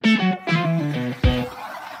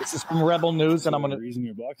This is from Rebel News, and I'm going to... The reason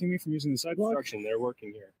you're blocking me from using the sidewalk? Obstruction, they're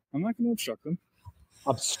working here. I'm not going to obstruct them.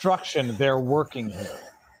 Obstruction, they're working here.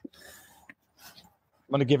 I'm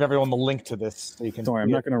going to give everyone the link to this so you can... Don't worry, I'm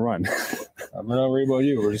not going to run. I'm not worried about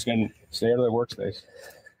you. We're just going to stay out of their workspace.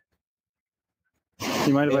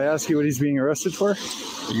 You mind if I ask you what he's being arrested for?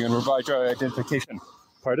 Are you going to provide your identification?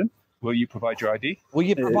 Pardon? Will you provide your ID? Will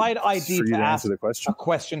you provide ID for you to to ask answer the question? a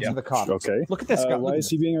question to the cops? Okay. Look at this guy. Why is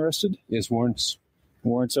he being arrested? Yes, warrants.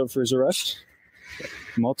 Warrants out for his arrest?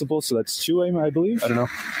 Multiple, so that's 2, I believe? I don't know.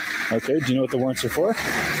 Okay, do you know what the warrants are for?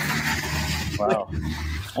 Wow.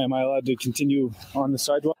 Am I allowed to continue on the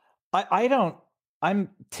sidewalk? I don't. I'm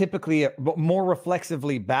typically more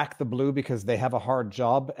reflexively back the blue because they have a hard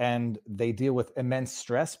job and they deal with immense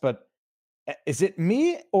stress. But is it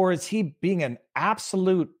me or is he being an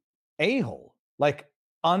absolute a-hole? Like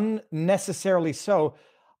unnecessarily so.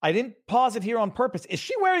 I didn't pause it here on purpose. Is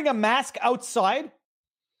she wearing a mask outside?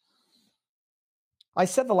 I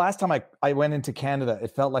said the last time I went into Canada,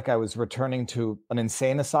 it felt like I was returning to an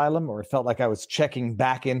insane asylum, or it felt like I was checking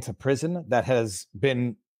back into prison that has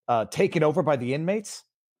been taken over by the inmates.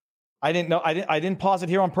 I didn't know. I didn't pause it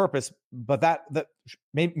here on purpose, but that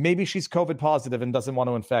maybe she's COVID positive and doesn't want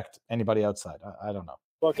to infect anybody outside. I don't know.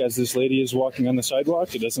 Look, as this lady is walking on the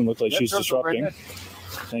sidewalk, it doesn't look like she's disrupting.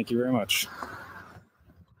 Thank you very much.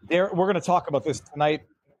 We're going to talk about this tonight,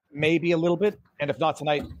 maybe a little bit, and if not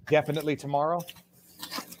tonight, definitely tomorrow.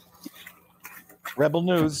 Rebel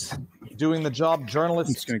News, doing the job journalists.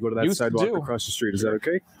 I'm just going to go to that sidewalk across the street. Is that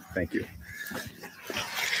okay? Thank you.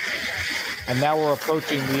 And now we're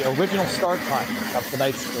approaching the original start time of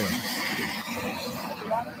tonight's stream.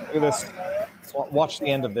 Look at this. Watch the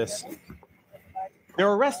end of this.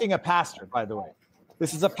 They're arresting a pastor, by the way.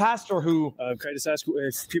 This is a pastor who... can I just ask,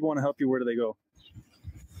 if people want to help you, where do they go?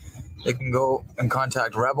 They can go and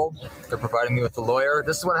contact Rebel. They're providing me with a lawyer.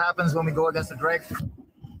 This is what happens when we go against the drag.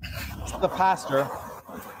 The pastor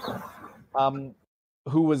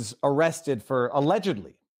who was arrested for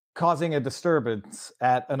allegedly causing a disturbance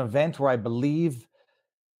at an event where I believe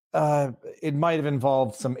it might have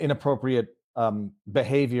involved some inappropriate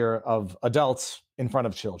behavior of adults in front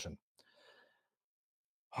of children.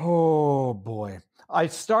 Oh, boy. I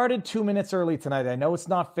started 2 minutes early tonight. I know it's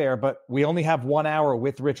not fair, but we only have 1 hour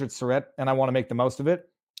with Richard Surrett, and I want to make the most of it.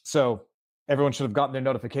 So everyone should have gotten their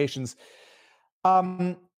notifications.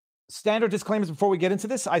 Standard disclaimers before we get into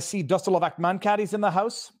this. I see Dostalov Akhmankadi's in the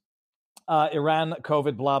house. Iran,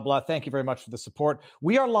 COVID, blah, blah. Thank you very much for the support.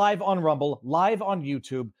 We are live on Rumble, live on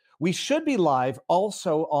YouTube. We should be live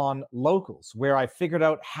also on Locals, where I figured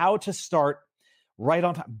out how to start right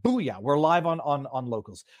on time. Booyah. We're live on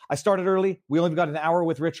Locals. I started early. We only got an hour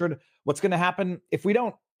with Richard. What's going to happen if we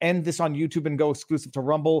don't end this on YouTube and go exclusive to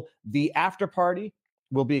Rumble? The after party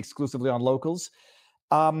will be exclusively on Locals.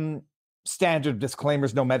 Standard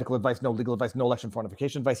disclaimers, no medical advice, no legal advice, no election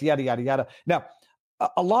fortification advice, yada, yada, yada. Now,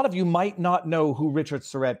 a lot of you might not know who Richard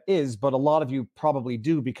Surrett is, but a lot of you probably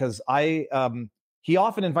do because he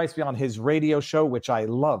often invites me on his radio show, which I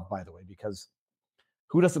love, by the way, because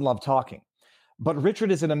who doesn't love talking? But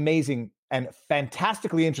Richard is an amazing and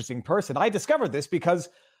fantastically interesting person. I discovered this because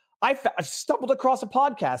I stumbled across a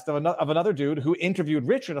podcast of another dude who interviewed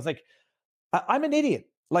Richard. I was like, I'm an idiot.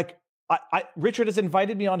 Like, Richard has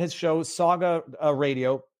invited me on his show, Saga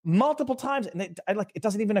Radio, multiple times, and it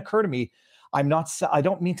doesn't even occur to me. I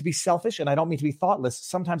don't mean to be selfish, and I don't mean to be thoughtless.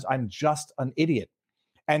 Sometimes I'm just an idiot,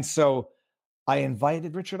 and so I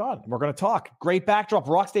invited Richard on. We're going to talk. Great backdrop,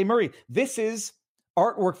 Roxday Murray. This is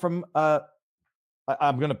artwork from.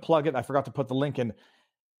 I'm going to plug it. I forgot to put the link in.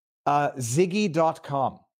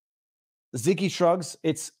 Ziggy.com. Ziggy Shrugs.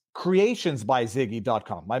 It's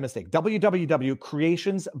creationsbyziggy.com. My mistake.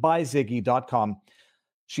 www.creationsbyziggy.com.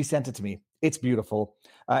 She sent it to me. It's beautiful.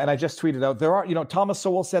 And I just tweeted out, Thomas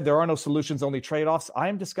Sowell said there are no solutions, only trade-offs. I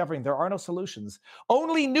am discovering there are no solutions,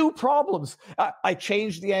 only new problems. I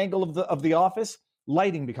changed the angle of the office.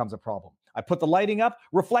 Lighting becomes a problem. I put the lighting up,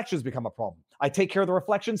 reflections become a problem. I take care of the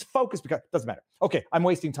reflections, focus doesn't matter. Okay, I'm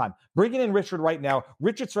wasting time. Bringing in Richard right now.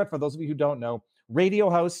 Richard Surrett, for those of you who don't know, radio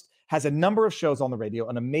host, has a number of shows on the radio,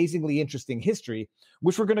 an amazingly interesting history,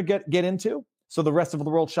 which we're going to get into, so the rest of the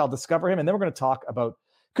world shall discover him. And then we're going to talk about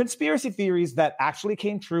conspiracy theories that actually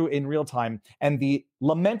came true in real time and the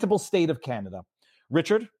lamentable state of Canada.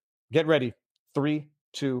 Richard, get ready. 3,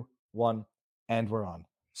 2, 1, and we're on.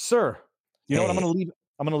 Sir, you know what? I'm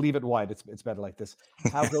going to leave it wide. It's better like this.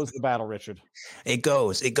 How goes the battle, Richard? It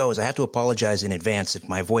goes. I have to apologize in advance if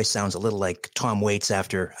my voice sounds a little like Tom Waits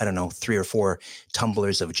after, 3 or 4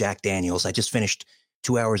 tumblers of Jack Daniels. I just finished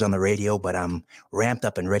 2 hours on the radio, but I'm ramped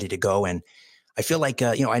up and ready to go. And I feel like,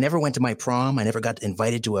 I never went to my prom. I never got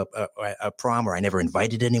invited to a prom, or I never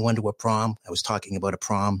invited anyone to a prom. I was talking about a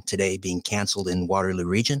prom today being canceled in Waterloo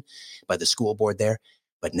Region by the school board there.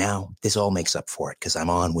 But now this all makes up for it because I'm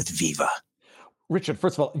on with Viva. Richard,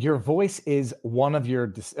 first of all, your voice is one of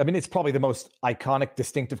your, it's probably the most iconic,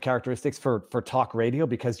 distinctive characteristics for talk radio,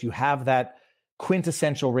 because you have that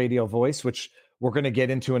quintessential radio voice, which we're going to get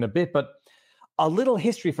into in a bit. But a little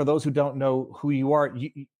history for those who don't know who you are.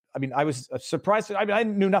 I was surprised. I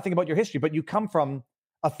knew nothing about your history, but you come from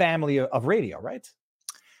a family of radio, right?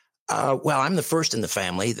 Well, I'm the first in the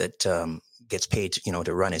family that gets paid,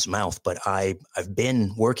 to run his mouth. But I've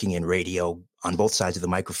been working in radio on both sides of the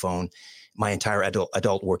microphone my entire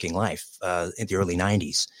adult working life in the early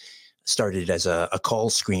 90s. Started as a call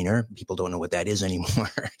screener. People don't know what that is anymore.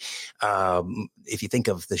 If you think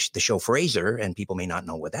of the show Frasier, and people may not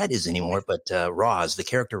know what that is anymore, but Roz, the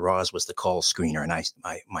character Roz, was the call screener.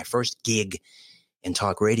 And my first gig in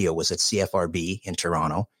talk radio was at CFRB in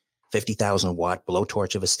Toronto, 50,000 watt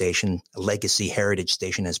blowtorch of a station, a legacy heritage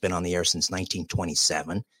station, has been on the air since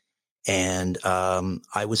 1927. And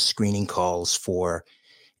I was screening calls for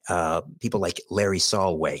people like Larry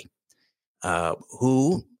Solway,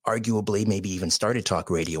 who arguably maybe even started talk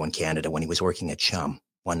radio in Canada when he was working at Chum.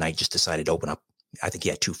 One night just decided to open up, I think he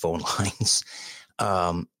had 2 phone lines.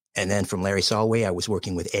 And then from Larry Solway, I was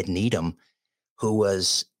working with Ed Needham, who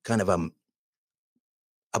was kind of a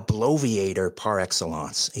bloviator par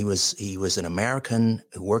excellence. He was an American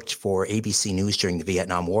who worked for ABC News during the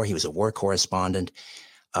Vietnam War. He was a war correspondent.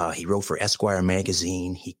 He wrote for Esquire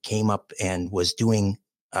magazine. He came up and was doing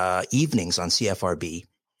evenings on CFRB.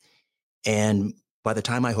 And by the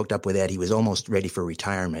time I hooked up with Ed, he was almost ready for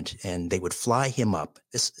retirement, and they would fly him up.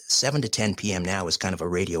 This 7 to 10 p.m. now is kind of a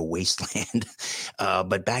radio wasteland.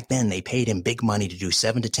 But back then they paid him big money to do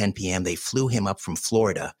 7 to 10 p.m. They flew him up from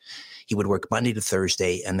Florida. He would work Monday to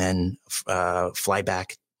Thursday and then fly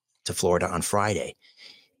back to Florida on Friday.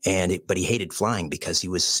 But he hated flying because he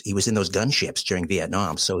was in those gunships during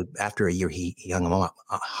Vietnam. So after a year, he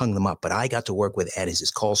hung them up. But I got to work with Ed as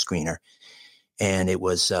his call screener, and it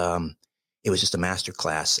was just a master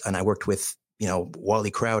class. And I worked with, Wally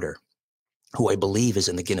Crowder, who I believe is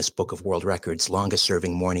in the Guinness Book of World Records, longest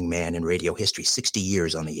serving morning man in radio history, 60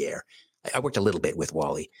 years on the air. I worked a little bit with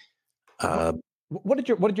Wally. What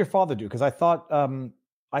did your father do? Because I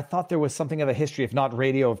thought there was something of a history, if not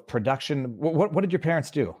radio, of production. What did your parents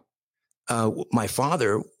do? My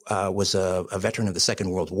father was a veteran of the Second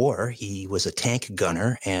World War. He was a tank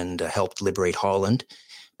gunner and helped liberate Holland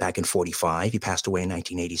back in 1945. He passed away in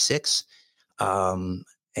 1986.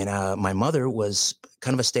 My mother was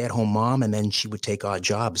kind of a stay-at-home mom, and then she would take odd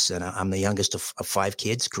jobs. And I'm the youngest of 5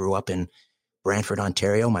 kids, grew up in Brantford,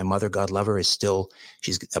 Ontario. My mother, God love her,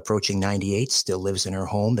 she's approaching 98, still lives in her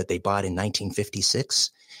home that they bought in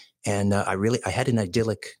 1956. And I had an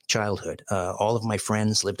idyllic childhood. All of my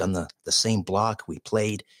friends lived on the same block. We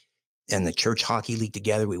played in the church hockey league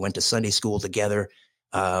together. We went to Sunday school together.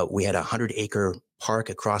 We had a 100-acre park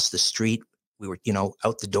across the street. We were,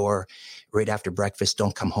 out the door right after breakfast.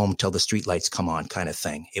 Don't come home till the street lights come on, kind of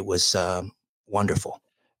thing. It was wonderful.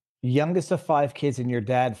 Youngest of 5 kids, and your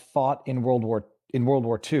dad fought in World War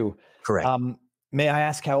II. Correct. May I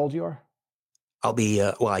ask how old you are? I'll be.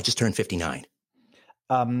 I just turned 59.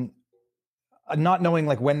 Not knowing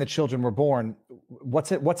like when the children were born,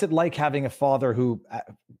 what's it like having a father who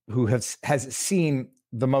has seen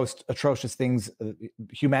the most atrocious things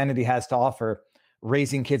humanity has to offer,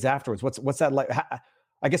 raising kids afterwards? What's that like?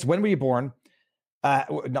 I guess, when were you born?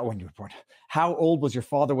 Not when you were born. How old was your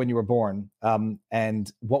father when you were born?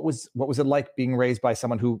 And what was it like being raised by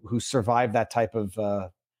someone who survived that type of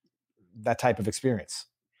experience?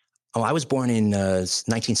 Oh, I was born in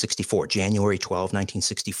 1964, January 12,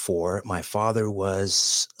 1964. My father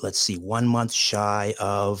was, 1 month shy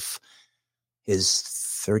of his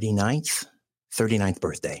 39th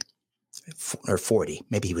birthday, or 40.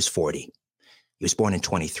 Maybe he was 40. He was born in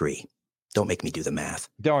 23. Don't make me do the math.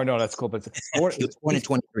 No, that's cool. But he was born in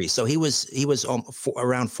 23, so he was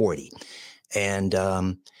around 40, and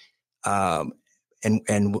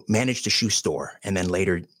managed a shoe store, and then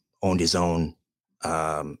later owned his own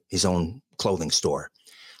clothing store.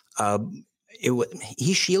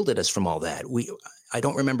 He shielded us from all that. I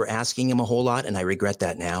don't remember asking him a whole lot, and I regret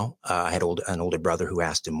that now. I had an older brother who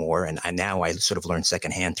asked him more, and now I sort of learned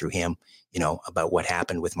secondhand through him, about what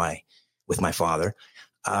happened with my father.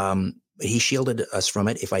 He shielded us from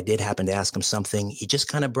it. If I did happen to ask him something, he just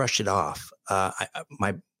kind of brushed it off.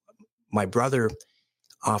 My brother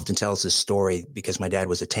often tells this story because my dad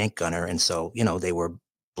was a tank gunner, and so they were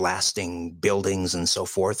blasting buildings and so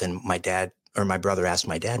forth. And my dad or my brother asked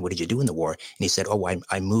my dad, what did you do in the war? And he said, oh,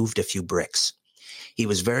 I moved a few bricks. He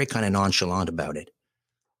was very kind of nonchalant about it.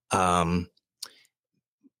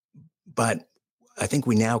 But I think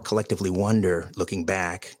we now collectively wonder, looking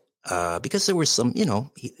back, because there were some,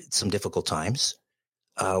 some difficult times,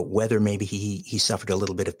 whether maybe he suffered a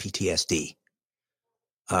little bit of PTSD.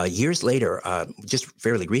 Years later, just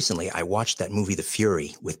fairly recently, I watched that movie, The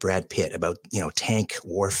Fury, with Brad Pitt about, tank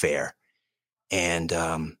warfare. And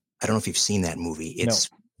I don't know if you've seen that movie. It's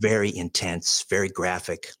very intense, very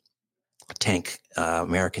graphic.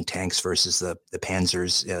 American tanks versus the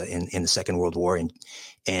Panzers in the Second World War.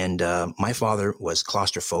 And my father was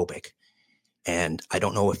claustrophobic. And I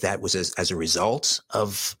don't know if that was as a result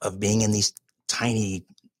of being in these tiny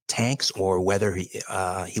tanks or whether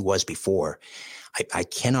he was before. I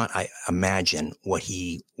cannot imagine what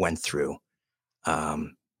he went through,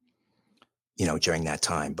 during that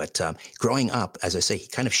time. But growing up, as I say, he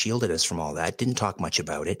kind of shielded us from all that, didn't talk much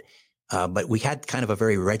about it. But we had kind of a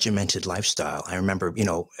very regimented lifestyle. I remember,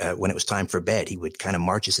 when it was time for bed, he would kind of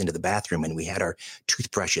march us into the bathroom, and we had our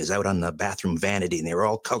toothbrushes out on the bathroom vanity, and they were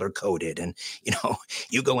all color coded. And,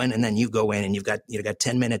 you go in and then you go in and you've got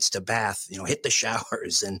 10 minutes to bath, hit the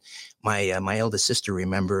showers. And my eldest sister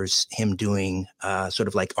remembers him doing sort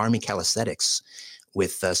of like army calisthenics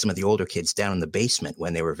with some of the older kids down in the basement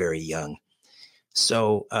when they were very young.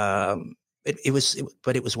 So, it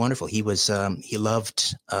was wonderful. He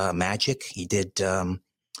loved magic. He did, some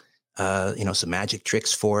magic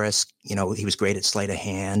tricks for us. He was great at sleight of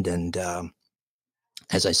hand. And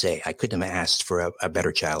as I say, I couldn't have asked for a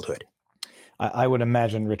better childhood. I would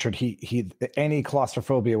imagine, Richard, any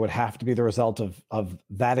claustrophobia would have to be the result of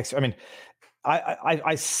that. I mean,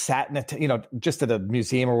 I sat in just at a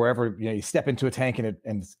museum or wherever, you step into a tank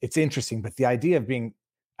and it's interesting, but the idea of being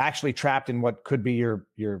actually trapped in what could be your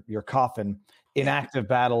coffin in active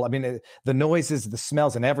battle. I mean, the noises, the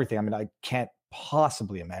smells, and everything. I mean, I can't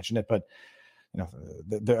possibly imagine it. But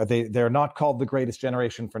they're not called the greatest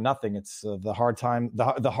generation for nothing. It's the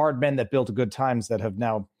hard men that built good times that have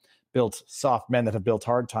now built soft men that have built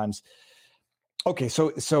hard times. Okay,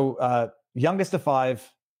 so youngest of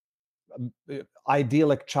five,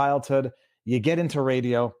 idyllic childhood. You get into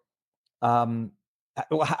radio.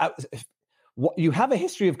 You have a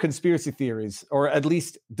history of conspiracy theories, or at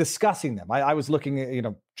least discussing them. I was looking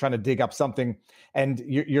at, trying to dig up something, and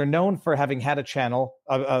you're known for having had a channel,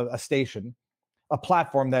 a station, a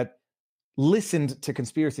platform that listened to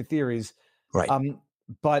conspiracy theories. Right.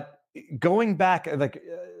 But going back,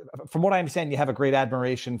 from what I understand, you have a great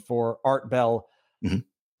admiration for Art Bell. Mm-hmm.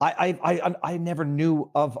 I never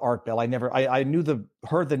knew of Art Bell. I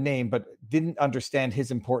heard the name, but didn't understand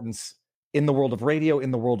his importance in the world of radio,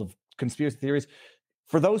 in the world of conspiracy theories.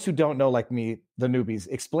 For those who don't know, like me, the newbies,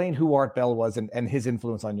 explain who Art Bell was and his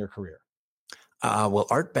influence on your career. Well,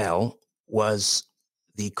 Art Bell was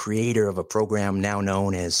the creator of a program now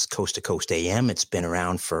known as Coast to Coast AM. It's been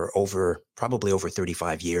around for probably over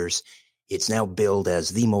 35 years. It's now billed as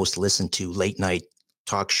the most listened to late night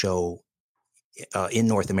talk show in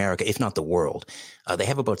North America, if not the world. They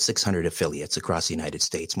have about 600 affiliates across the United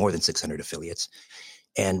States, more than 600 affiliates.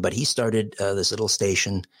 But he started this little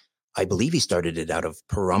station. I believe he started it out of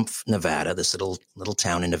Pahrump, Nevada, this little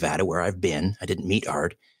town in Nevada where I've been. I didn't meet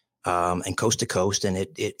Art, and Coast to Coast, and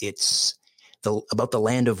it's about the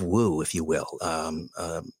land of woo, if you will. A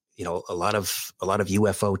lot of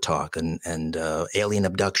UFO talk and alien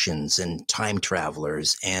abductions and time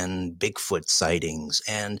travelers and Bigfoot sightings,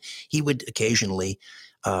 and he would occasionally,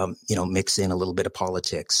 mix in a little bit of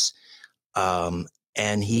politics,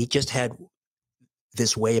 and he just had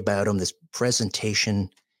this way about him, this presentation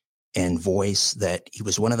and voice, that he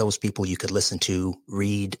was one of those people you could listen to,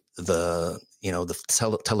 read the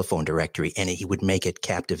telephone directory, and he would make it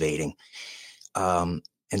captivating. And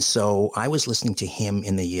so I was listening to him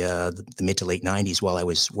in the mid to late 90s while I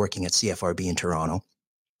was working at CFRB in Toronto,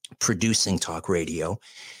 producing talk radio.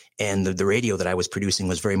 And the radio that I was producing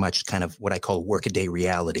was very much kind of what I call workaday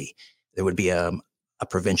reality. There would be a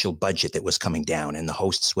provincial budget that was coming down, and the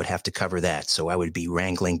hosts would have to cover that. So I would be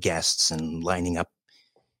wrangling guests and lining up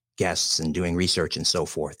guests and doing research and so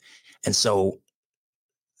forth. And so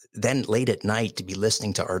then late at night to be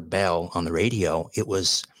listening to Art Bell on the radio, it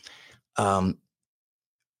was all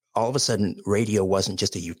of a sudden radio wasn't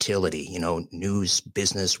just a utility, news,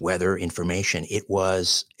 business, weather, information. It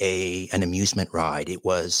was an amusement ride. It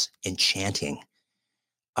was enchanting.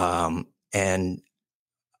 And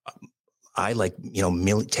I, like,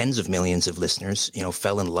 tens of millions of listeners,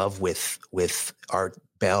 fell in love with Art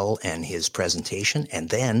Bell and his presentation. And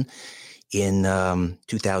then in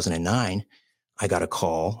 2009, I got a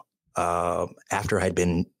call after I'd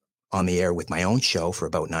been on the air with my own show for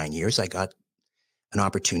about 9 years, I got an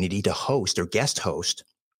opportunity to host or guest host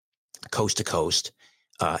Coast to Coast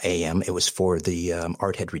AM. It was for the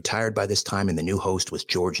Art had retired by this time, and the new host was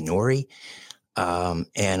George Norrie.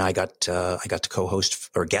 And I got to co-host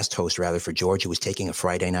or guest host rather for George, who was taking a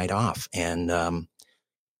Friday night off. And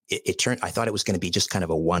it turned. I thought it was going to be just kind of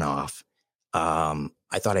a one-off.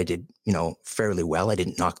 I thought I did, fairly well. I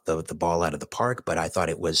didn't knock the ball out of the park, but I thought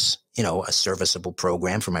it was, a serviceable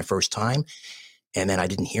program for my first time. And then I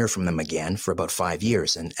didn't hear from them again for about 5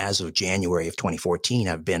 years. And as of January of 2014,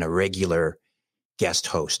 I've been a regular guest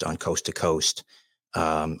host on Coast to Coast.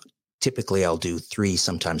 Typically, I'll do 3,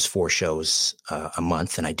 sometimes 4 shows a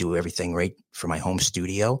month, and I do everything right from my home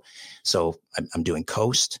studio. So I'm doing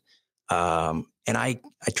Coast. And I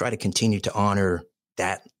try to continue to honor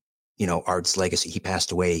that, Art's legacy. He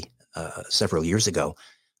passed away several years ago.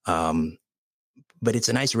 But it's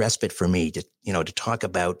a nice respite for me to talk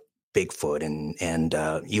about Bigfoot and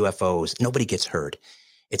UFOs. Nobody gets hurt.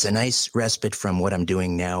 It's a nice respite from what I'm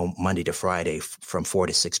doing now, Monday to Friday, from 4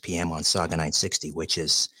 to 6 p.m. on Saga 960, which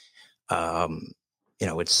is,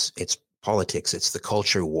 it's politics. It's the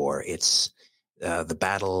culture war. It's the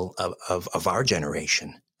battle of our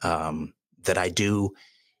generation that I do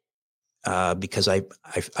because I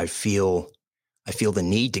feel the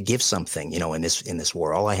need to give something, in this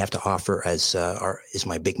war. All I have to offer is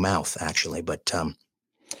my big mouth, actually. But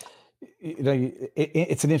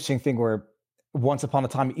it's an interesting thing where once upon a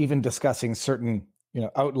time, even discussing certain,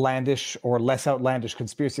 outlandish or less outlandish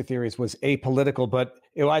conspiracy theories was apolitical. But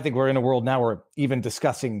I think we're in a world now where even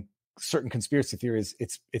discussing certain conspiracy theories,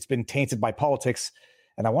 it's been tainted by politics.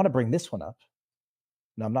 And I want to bring this one up.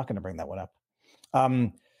 No, I'm not going to bring that one up.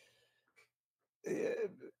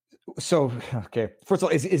 So, okay. First of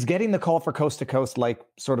all, is getting the call for Coast to Coast like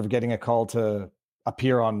sort of getting a call to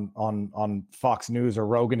appear on Fox News or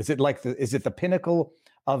Rogan? Is it like is it the pinnacle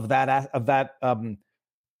of that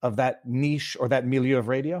niche or that milieu of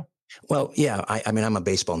radio? Well, yeah. I mean, I'm a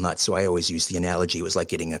baseball nut, so I always use the analogy. It was like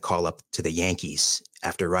getting a call up to the Yankees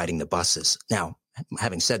after riding the buses. Now,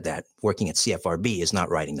 having said that, working at CFRB is not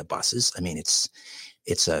riding the buses. I mean, it's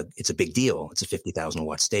a big deal. It's a 50,000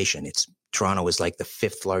 watt station. Toronto is like the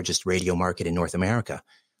 5th largest radio market in North America.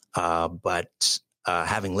 But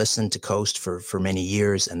having listened to Coast for many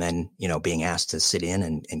years and then, being asked to sit in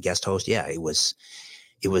and guest host, yeah, I was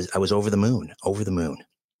over the moon.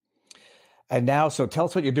 And now, so tell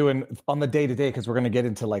us what you're doing on the day to day, because we're going to get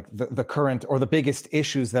into like the current or the biggest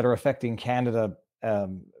issues that are affecting Canada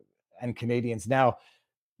and Canadians. Now,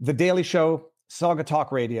 The Daily Show, Saga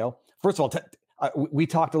Talk Radio. First of all, we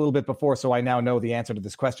talked a little bit before, so I now know the answer to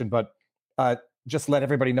this question, but just let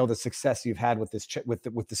everybody know the success you've had with this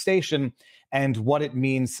with the station and what it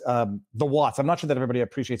means. The watts. I'm not sure that everybody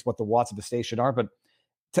appreciates what the watts of the station are, but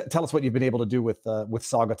tell us what you've been able to do with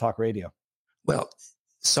Saga Talk Radio. Well,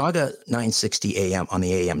 Saga 960 AM on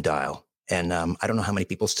the AM dial. And I don't know how many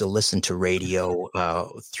people still listen to radio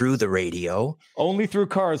through the radio. Only through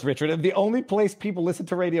cars, Richard. And the only place people listen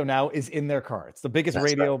to radio now is in their car. It's the biggest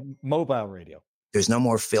radio, right. Mobile radio. There's no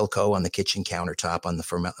more Philco on the kitchen countertop on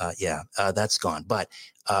the that's gone. But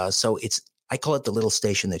so I call it the little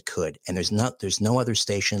station that could. And there's no other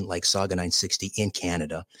station like Saga 960 in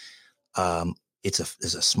Canada. It's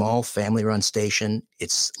a small family-run station.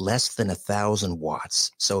 It's less than 1,000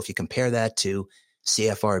 watts. So if you compare that to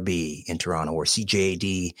CFRB in Toronto or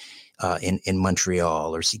CJAD in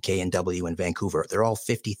Montreal or CKNW in Vancouver, they're all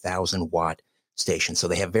 50,000 watt stations. So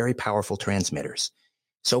they have very powerful transmitters.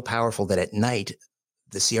 So powerful that at night,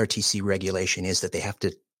 the CRTC regulation is that they have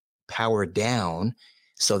to power down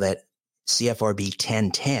so that CFRB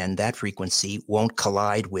 1010, that frequency, won't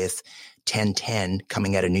collide with 1010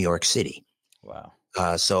 coming out of New York City. Wow.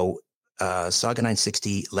 So Saga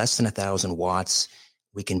 960, less than 1,000 watts.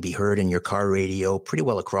 We can be heard in your car radio pretty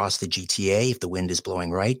well across the GTA if the wind is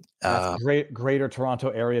blowing right. That's Greater Toronto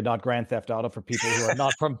area, not Grand Theft Auto for people who are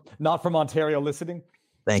not from Ontario listening.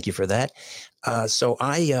 Thank you for that. So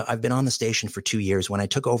I've been on the station for 2 years. When I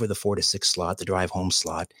took over the 4 to 6 slot, the drive home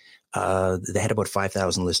slot, they had about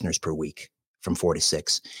 5,000 listeners per week from 4 to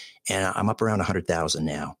 6. And I'm up around 100,000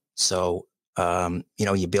 now. So,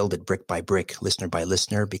 you build it brick by brick, listener by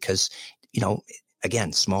listener, because,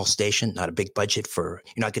 again, small station, not a big budget you're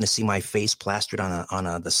not going to see my face plastered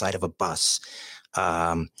on the side of a bus,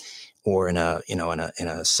 or in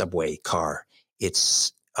a subway car.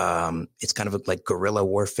 It's kind of like guerrilla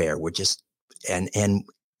warfare. We're just, and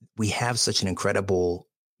we have such an incredible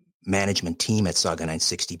management team at Saga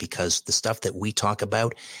 960 because the stuff that we talk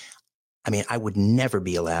about, I mean, I would never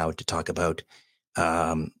be allowed to talk about,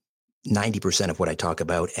 90% of what I talk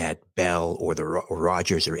about at Bell or or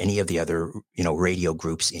Rogers or any of the other, radio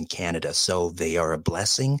groups in Canada. So they are a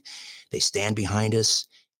blessing. They stand behind us.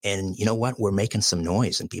 And you know what? We're making some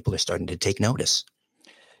noise and people are starting to take notice.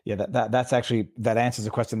 Yeah, that's actually, that answers a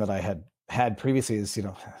question that I had previously is,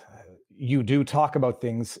 you do talk about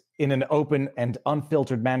things in an open and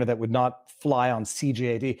unfiltered manner that would not fly on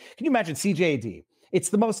CJAD. Can you imagine CJAD? It's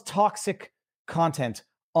the most toxic content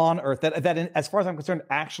on earth that as far as I'm concerned,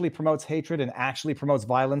 actually promotes hatred and actually promotes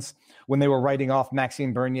violence. When they were writing off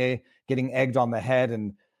Maxime Bernier getting egged on the head,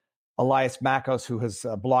 and Elias Makos, who has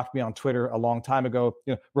blocked me on Twitter a long time ago,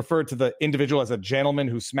 referred to the individual as a gentleman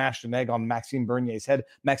who smashed an egg on Maxime Bernier's head.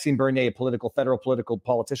 Maxime Bernier, a federal political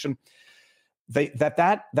politician.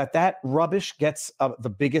 That rubbish gets the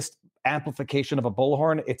biggest amplification of a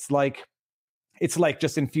bullhorn. It's like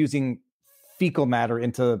just infusing fecal matter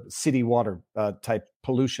into city water type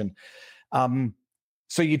pollution.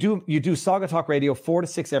 So you do Saga Talk Radio 4 to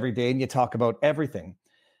 6 every day, and you talk about everything.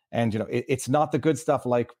 And it's not the good stuff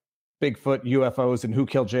like Bigfoot, UFOs, and who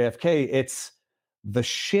killed JFK. It's the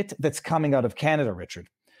shit that's coming out of Canada, Richard.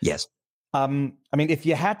 Yes. I mean, if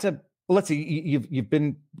you had to, let's see, you've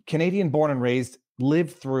been Canadian born and raised,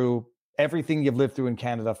 lived through everything you've lived through in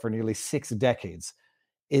Canada for nearly 6 decades.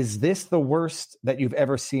 Is this the worst that you've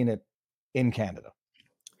ever seen it in Canada?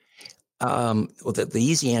 Well, the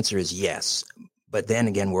easy answer is yes. But then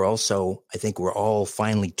again, I think we're all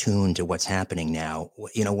finely tuned to what's happening now.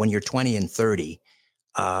 When you're 20 and 30,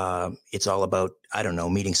 it's all about, I don't know,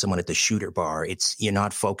 meeting someone at the shooter bar. You're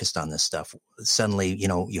not focused on this stuff. Suddenly,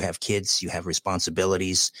 you have kids, you have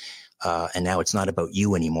responsibilities, and now it's not about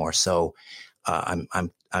you anymore. So I'm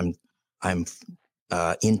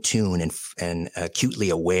in tune and acutely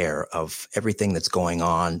aware of everything that's going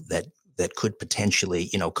on that could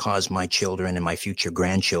potentially, cause my children and my future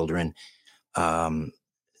grandchildren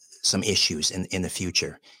some issues in the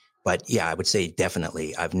future. But yeah, I would say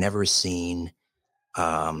definitely, I've never seen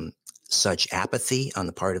such apathy on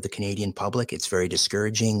the part of the Canadian public. It's very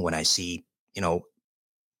discouraging when I see,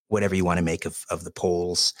 whatever you want to make of the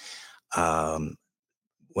polls.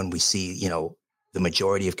 When we see, the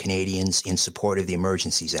majority of Canadians in support of the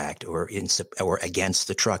Emergencies Act or against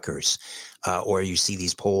the truckers, or you see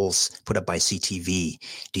these polls put up by CTV.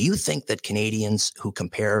 Do you think that Canadians who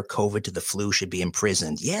compare COVID to the flu should be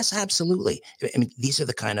imprisoned? Yes, absolutely. I mean, these are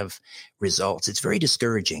the kind of results. It's very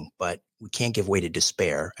discouraging, but we can't give way to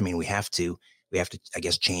despair. I mean, we have to, I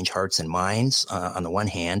guess, change hearts and minds on the one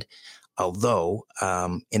hand. Although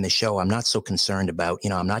in the show, I'm not so concerned about,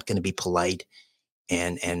 I'm not going to be polite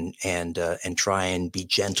and try and be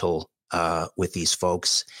gentle with these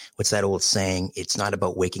folks. What's that old saying? It's not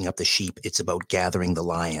about waking up the sheep. It's about gathering the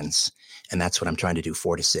lions. And that's what I'm trying to do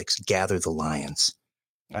 4 to 6, gather the lions.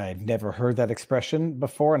 I've never heard that expression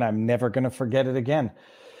before, and I'm never going to forget it again.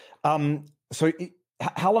 So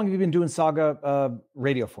how long have you been doing Saga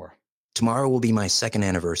Radio for? Tomorrow will be my 2nd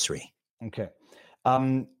anniversary. Okay.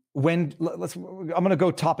 I'm going to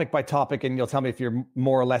go topic by topic, and you'll tell me if you're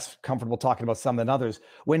more or less comfortable talking about some than others.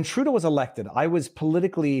 When Trudeau was elected, I was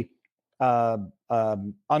politically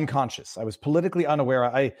unconscious. I was politically unaware.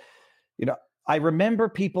 I remember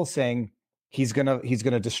people saying he's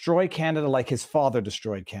gonna destroy Canada like his father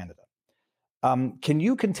destroyed Canada. Can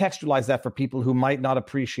you contextualize that for people who might not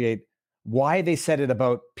appreciate why they said it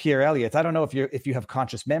about Pierre Elliott? I don't know if you have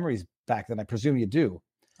conscious memories back then. I presume you do.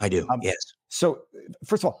 I do. Yes. So,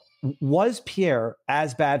 first of all, was Pierre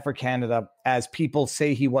as bad for Canada as people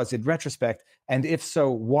say he was in retrospect? And if so,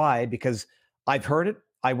 why? Because I've heard it.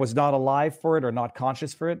 I was not alive for it or not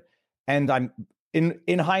conscious for it. And I'm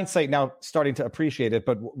in hindsight now starting to appreciate it.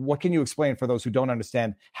 But what can you explain for those who don't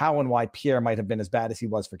understand how and why Pierre might have been as bad as he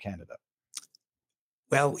was for Canada?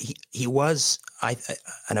 Well, he was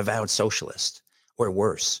an avowed socialist, or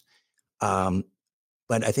worse.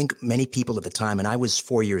 But I think many people at the time, and I was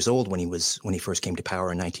 4 years old when he first came to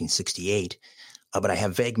power in 1968. But I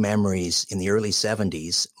have vague memories in the early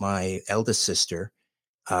 70s. My eldest sister,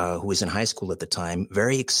 who was in high school at the time,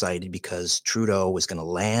 very excited because Trudeau was going to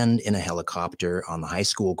land in a helicopter on the high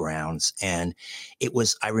school grounds. And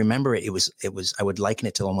I remember it was, I would liken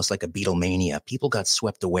it to almost like a Beatlemania. People got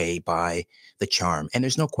swept away by the charm. And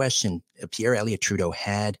there's no question, Pierre Elliott Trudeau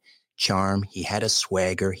had charm. He had a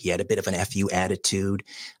swagger. He had a bit of an FU attitude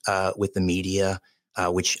with the media,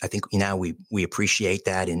 which I think now we appreciate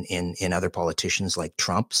that in other politicians like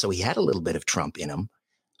Trump. So he had a little bit of Trump in him.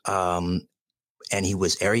 And he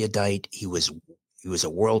was erudite. He was a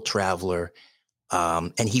world traveler,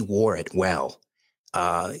 and he wore it well.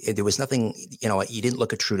 There was nothing, you didn't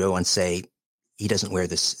look at Trudeau and say, he doesn't wear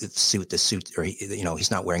the suit, or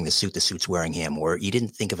he's not wearing the suit's wearing him, or you didn't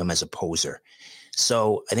think of him as a poser.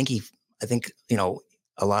 So I think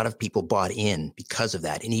a lot of people bought in because of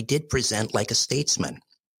that. And he did present like a statesman,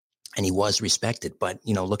 and he was respected. But,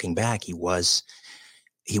 looking back, he was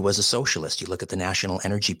a socialist. You look at the National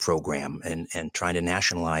Energy Program and trying to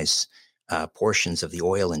nationalize portions of the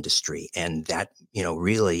oil industry. And that,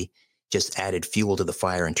 really just added fuel to the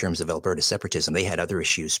fire in terms of Alberta separatism. They had other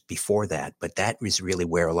issues before that, but that was really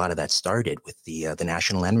where a lot of that started, with the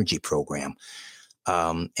National Energy Program,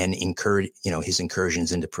 and his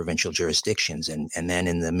incursions into provincial jurisdictions. And then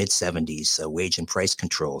in the mid-70s, wage and price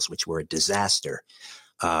controls, which were a disaster.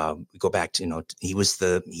 We go back to,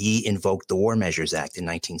 he invoked the War Measures Act in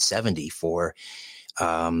 1970 for,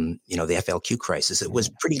 the FLQ crisis. It was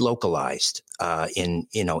pretty localized in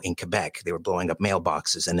Quebec. They were blowing up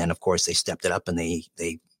mailboxes. And then, of course, they stepped it up and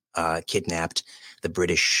they kidnapped the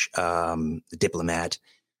British diplomat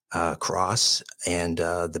Cross and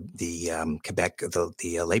the Quebec,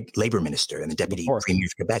 the labor minister and the deputy premier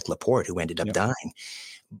of Quebec, Laporte, who ended up dying.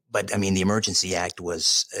 But I mean, the Emergency Act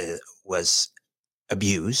was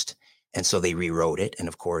abused, and so they rewrote it. And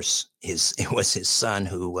of course, it was his son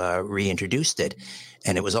who reintroduced it,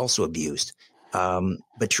 and it was also abused.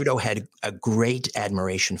 But Trudeau had a great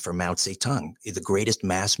admiration for Mao Zedong, the greatest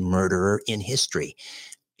mass murderer in history.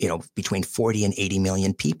 Between 40 and 80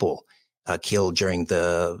 million people killed during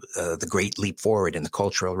the Great Leap Forward and the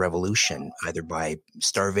Cultural Revolution, either by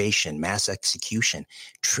starvation, mass execution.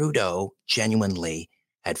 Trudeau genuinely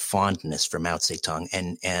had fondness for Mao Zedong,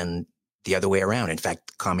 and the other way around. In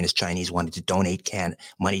fact, the Communist Chinese wanted to donate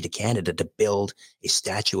money to Canada to build a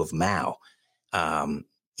statue of Mao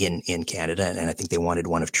in Canada, and I think they wanted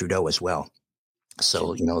one of Trudeau as well.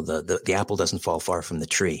 So the apple doesn't fall far from the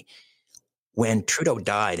tree. When Trudeau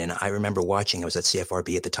died, and I remember I was at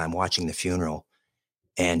CFRB at the time watching the funeral,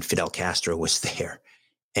 and Fidel Castro was there,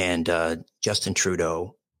 and Justin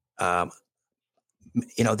Trudeau.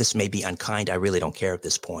 This may be unkind. I really don't care at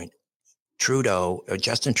this point.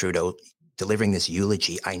 Justin Trudeau delivering this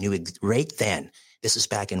eulogy, I knew right then, this is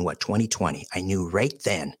back in 2020, I knew right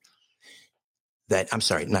then that,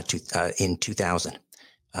 in 2000,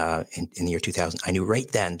 in the year 2000, I knew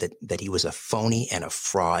right then that he was a phony and a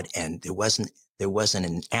fraud, and there wasn't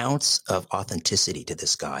an ounce of authenticity to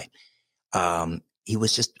this guy. He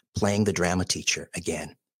was just playing the drama teacher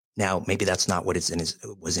again. Now, maybe that's not what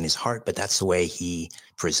was in his heart, but that's the way he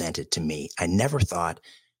presented to me. I never thought,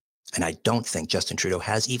 and I don't think Justin Trudeau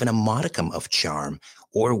has even a modicum of charm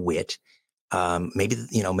or wit.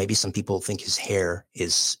 Maybe some people think his hair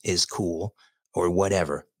is cool or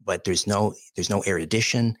whatever, but there's no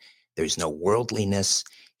erudition. There's no worldliness.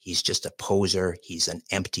 He's just a poser. He's an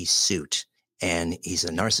empty suit, and he's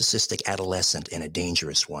a narcissistic adolescent, and a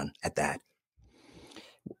dangerous one at that.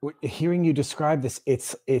 Hearing you describe this,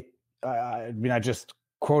 I just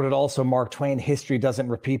quoted also Mark Twain, history doesn't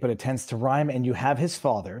repeat, but it tends to rhyme. And you have his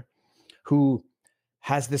father, who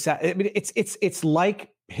has this, it's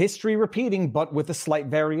like history repeating, but with a slight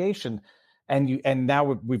variation. And now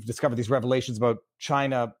we've discovered these revelations about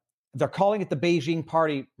China. They're calling it the Beijing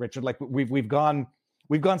Party, Richard. Like we've gone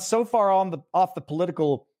so far off the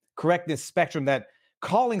political correctness spectrum that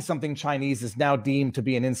calling something Chinese is now deemed to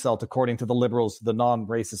be an insult, according to the liberals, the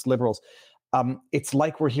non-racist liberals. It's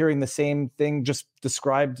like we're hearing the same thing, just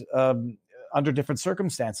described under different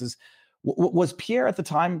circumstances. Was Pierre at the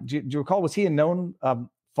time? Do you recall? Was he a known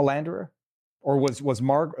philanderer, or was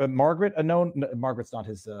Margaret a known? No, Margaret's not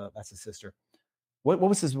his. That's his sister. What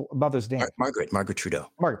was his mother's name? Margaret Trudeau.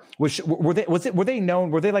 Margaret. Were they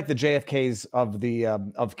known? Were they like the JFKs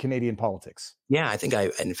of Canadian politics? Yeah, I think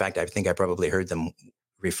I probably heard them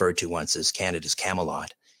referred to once as Canada's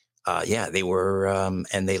Camelot. Yeah, they were,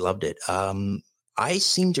 and they loved it. I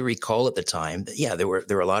seem to recall at the time that there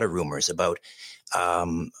were a lot of rumors about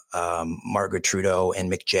Margaret Trudeau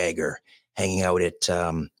and Mick Jagger hanging out at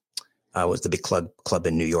was the big club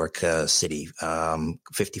in New York City,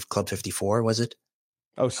 Club 54, was it?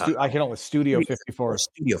 Oh, I can only Studio 54.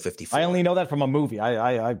 Studio 54. I only know that from a movie.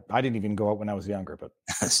 I didn't even go out when I was younger, but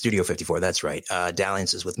Studio 54. That's right.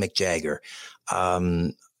 Dalliances with Mick Jagger.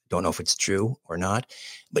 Don't know if it's true or not,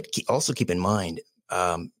 but also keep in mind,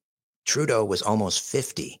 Trudeau was almost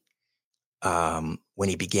 50 when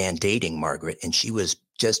he began dating Margaret, and she was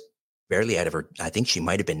just barely out of her. I think she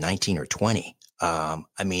might have been 19 or 20. I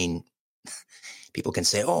mean, people can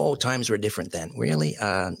say, "Oh, times were different then." Really?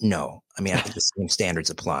 No. I mean, I think the same standards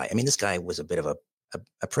apply. I mean, this guy was a bit of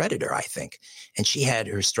a predator, I think, and she had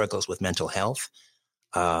her struggles with mental health.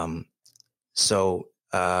 And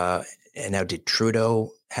now, did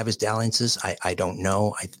Trudeau have his dalliances? I don't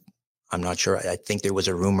know. I'm not sure. I think there was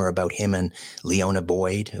a rumor about him and Leona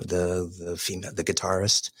Boyd, the female, the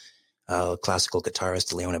guitarist, classical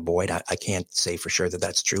guitarist Leona Boyd. I can't say for sure that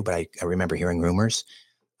that's true, but I remember hearing rumors.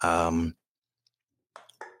 Yeah,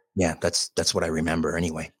 that's what I remember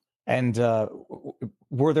anyway. And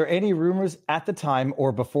were there any rumors at the time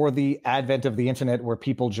or before the advent of the internet where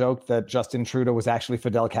people joked that Justin Trudeau was actually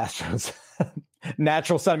Fidel Castro's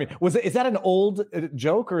natural son? I mean, is that an old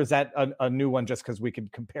joke, or is that a new one just because we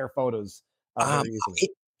could compare photos very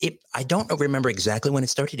easily? I don't remember exactly when it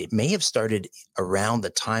started. It may have started around the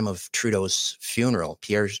time of Trudeau's funeral,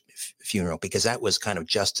 Pierre's funeral, because that was kind of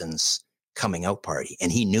Justin's coming out party,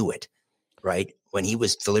 and he knew it, right? When he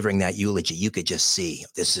was delivering that eulogy, you could just see,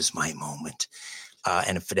 this is my moment.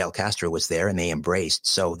 And Fidel Castro was there, and they embraced.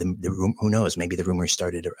 So who knows? Maybe the rumor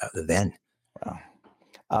started then.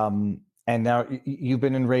 Wow. And now you've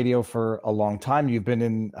been in radio for a long time. You've been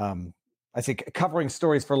in, I think, covering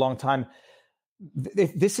stories for a long time.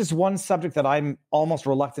 This is one subject that I'm almost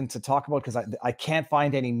reluctant to talk about because I can't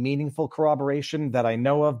find any meaningful corroboration that I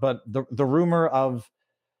know of. But the rumor of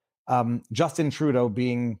Justin Trudeau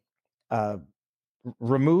being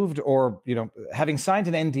removed, or having signed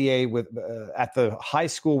an NDA with at the high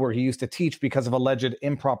school where he used to teach because of alleged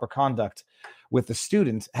improper conduct with the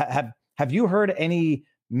students. Have you heard any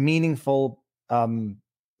meaningful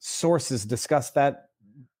sources discuss that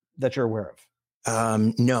you're aware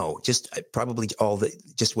of? No, just probably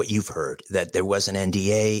just what you've heard, that there was an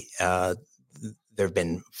NDA. There have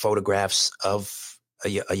been photographs of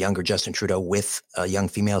a younger Justin Trudeau with a young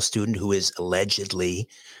female student who is allegedly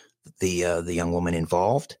the young woman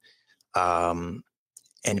involved.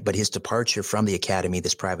 But his departure from the academy,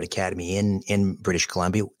 this private academy in British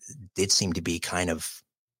Columbia, did seem to be kind of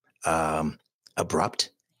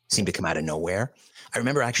abrupt, seemed to come out of nowhere. I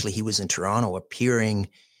remember actually he was in Toronto appearing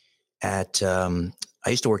at, I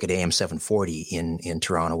used to work at AM 740 in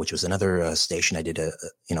Toronto, which was another station. I did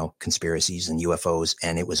conspiracies and UFOs,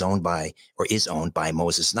 and it was is owned by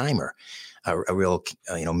Moses Znaimer, a real,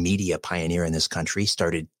 media pioneer in this country.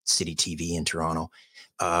 Started City TV in Toronto.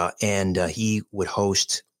 And he would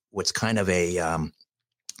host what's kind of a,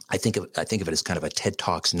 I think of it as kind of a TED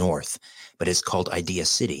Talks North, but it's called Idea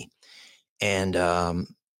City. And I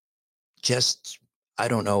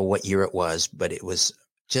don't know what year it was, but it was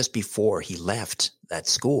just before he left that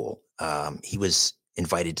school. He was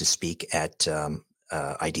invited to speak at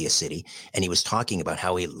Idea City, and he was talking about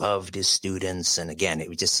how he loved his students. And again,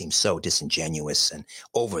 it just seemed so disingenuous and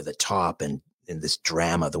over the top, and this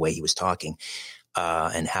drama, the way he was talking.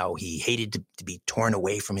 And how he hated to be torn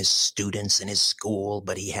away from his students and his school,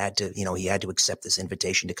 but he had to accept this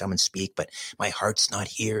invitation to come and speak. But my heart's not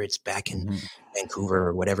here; it's back in Vancouver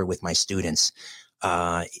or whatever with my students.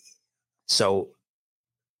 So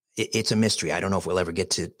it's a mystery. I don't know if we'll ever get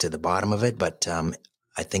to the bottom of it, but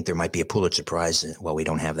I think there might be a Pulitzer Prize. Well, we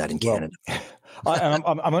don't have that in Canada. I'm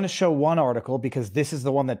going to show one article because this is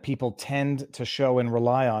the one that people tend to show and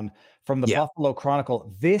rely on, from the Buffalo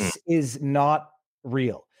Chronicle. This is not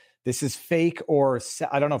real. This is fake, or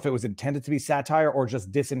I don't know if it was intended to be satire or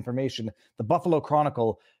just disinformation. The Buffalo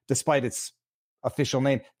Chronicle, despite its official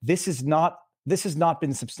name, this has not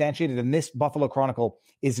been substantiated, and this Buffalo Chronicle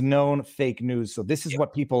is known fake news. So this is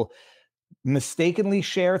what people mistakenly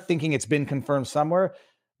share, thinking it's been confirmed somewhere.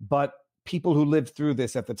 But people who lived through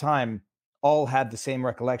this at the time all had the same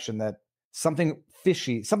recollection that something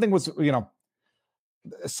fishy, something was,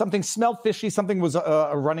 something smelled fishy, something was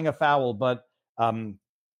running afoul. But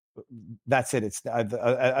that's it. It's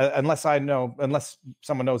unless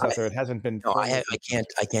someone knows out there, it hasn't been. No, I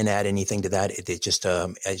can't add anything to that. It's just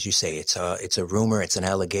as you say, it's a rumor, it's an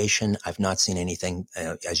allegation. I've not seen anything.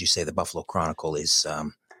 As you say, the Buffalo Chronicle is.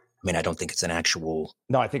 I don't think it's an actual.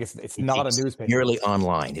 No, I think it's not a newspaper. Purely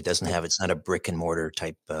online. It doesn't have. It's not a brick and mortar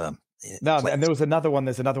type. No, and there's another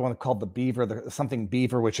one called the Beaver, something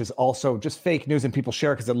Beaver, which is also just fake news, and people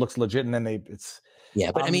share because it looks legit, and then it's.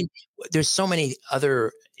 Yeah, but there's so many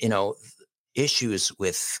other, issues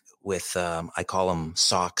with I call them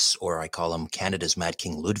socks, or I call them Canada's Mad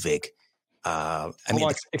King Ludwig.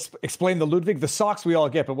 Explain the Ludwig. The socks we all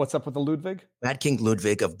get, but what's up with the Ludwig? Mad King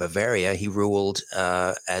Ludwig of Bavaria. He ruled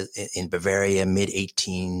in Bavaria mid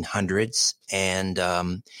 1800s,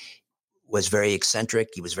 and was very eccentric.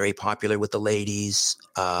 He was very popular with the ladies,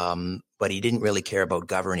 but he didn't really care about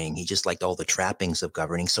governing. He just liked all the trappings of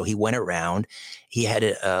governing. So he went around. He had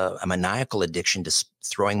a maniacal addiction to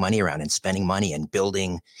throwing money around and spending money and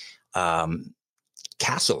building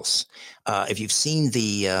castles. If you've seen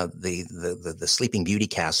the Sleeping Beauty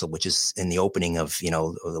castle, which is in the opening of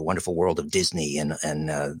the Wonderful World of Disney and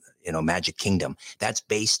Magic Kingdom, that's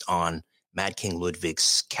based on Mad King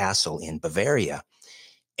Ludwig's castle in Bavaria.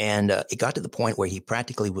 And it got to the point where he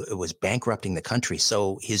practically was bankrupting the country.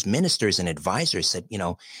 So his ministers and advisors said,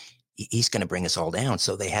 he's going to bring us all down.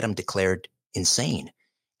 So they had him declared insane.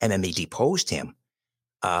 And then they deposed him.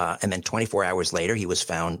 And then 24 hours later, he was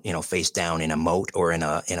found, face down in a moat or in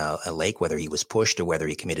a lake, whether he was pushed or whether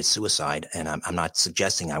he committed suicide. And I'm not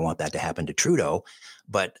suggesting I want that to happen to Trudeau,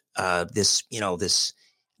 but the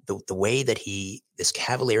way that this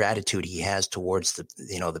cavalier attitude he has towards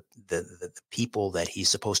the people that he's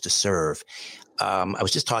supposed to serve. I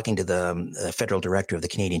was just talking to the federal director of the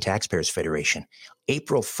Canadian Taxpayers Federation.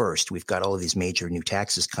 April 1st, we've got all of these major new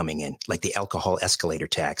taxes coming in, like the alcohol escalator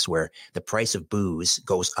tax, where the price of booze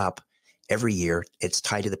goes up every year. It's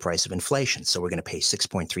tied to the price of inflation. So we're going to pay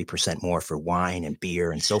 6.3% more for wine and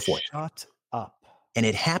beer and so forth. Shut up. And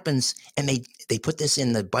it happens, and they put this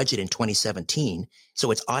in the budget in 2017,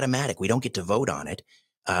 so it's automatic. We don't get to vote on it,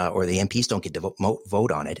 or the MPs don't get to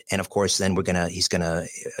vote on it. And of course, then he's gonna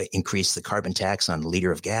increase the carbon tax on a liter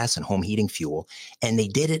of gas and home heating fuel. And they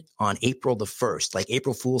did it on April the 1st, like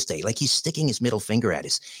April Fool's Day, like he's sticking his middle finger at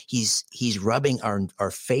us. He's rubbing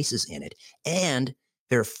our faces in it. And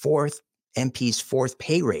their MP's fourth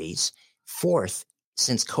pay raise, fourth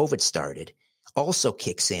since COVID started, also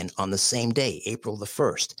kicks in on the same day, April the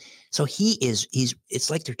 1st. So it's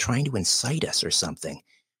like they're trying to incite us or something.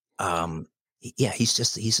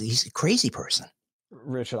 He's a crazy person.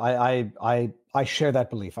 Richard, I share that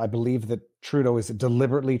belief. I believe that Trudeau is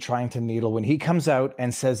deliberately trying to needle when he comes out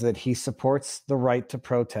and says that he supports the right to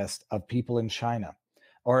protest of people in China,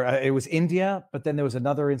 or it was India, but then there was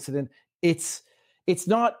another incident. It's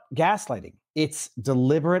not gaslighting. It's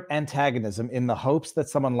deliberate antagonism in the hopes that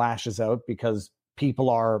someone lashes out, because people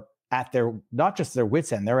are at not just their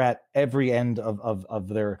wits' end, they're at every end of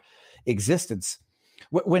their existence.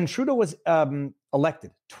 When Trudeau was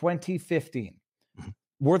elected, 2015,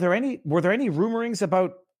 were there any rumorings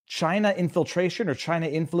about China infiltration or China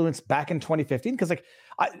influence back in 2015? Because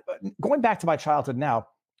going back to my childhood now,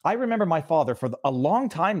 I remember my father for a long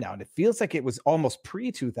time now, and it feels like it was almost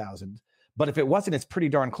pre-2000, but if it wasn't, it's pretty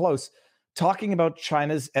darn close, talking about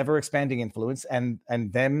China's ever-expanding influence and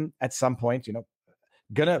them at some point,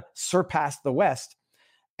 gonna surpass the West.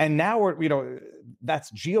 And now we're, that's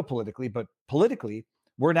geopolitically, but politically,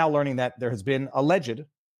 we're now learning that there has been alleged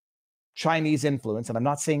Chinese influence, and I'm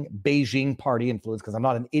not saying Beijing party influence because I'm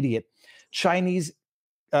not an idiot, Chinese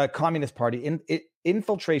Communist Party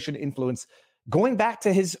infiltration influence going back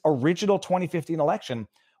to his original 2015 election.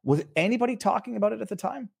 Was anybody talking about it at the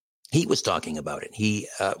time? He was talking about it.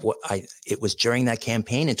 It was during that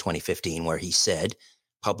campaign in 2015 where he said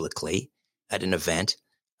publicly at an event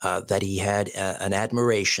that he had an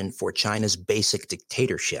admiration for China's basic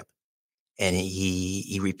dictatorship. And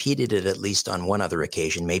he repeated it at least on one other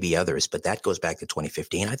occasion, maybe others, but that goes back to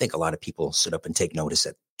 2015. I think a lot of people stood up and took notice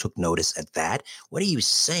at that. What are you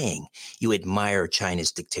saying? You admire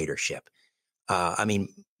China's dictatorship.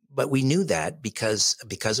 But we knew that because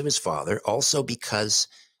of his father, also because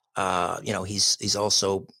he's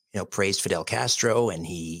also, praised Fidel Castro, and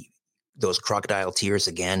those crocodile tears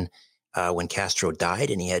again when Castro died,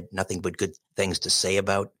 and he had nothing but good things to say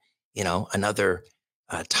about, another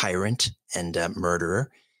tyrant and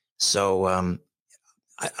murderer. So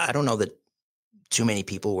I don't know that too many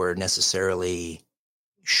people were necessarily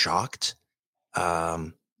shocked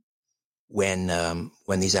when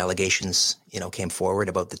these allegations, came forward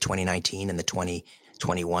about the 2019 and the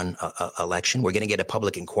 2021 election. We're going to get a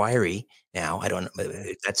public inquiry now. I don't know.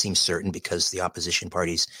 That seems certain because the opposition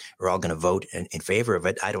parties are all going to vote in favor of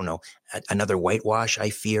it. I don't know. Another whitewash, I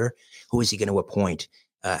fear. Who is he going to appoint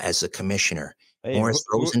as a commissioner? Hey, Morris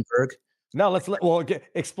Rosenberg? No,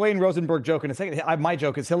 explain Rosenberg joke in a second. My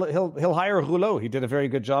joke is he'll hire Rouleau. He did a very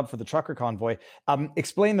good job for the trucker convoy.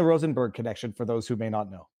 Explain the Rosenberg connection for those who may not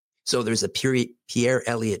know. So there's a Pierre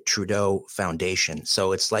Elliott Trudeau Foundation.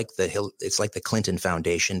 So it's like the Clinton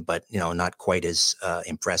Foundation, but not quite as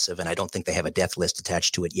impressive. And I don't think they have a death list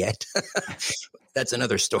attached to it yet. That's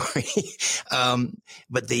another story.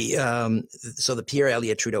 But the Pierre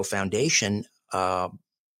Elliott Trudeau Foundation,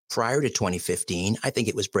 prior to 2015, I think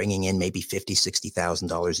it was bringing in maybe $50,000,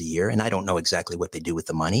 $60,000 a year. And I don't know exactly what they do with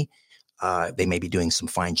the money. They may be doing some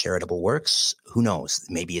fine charitable works. Who knows?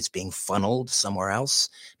 Maybe it's being funneled somewhere else.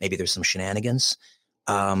 Maybe there's some shenanigans.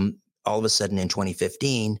 All of a sudden in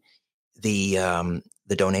 2015, the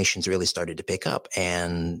donations really started to pick up,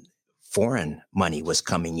 and foreign money was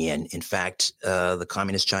coming in. In fact, the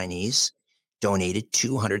Communist Chinese donated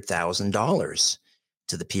 $200,000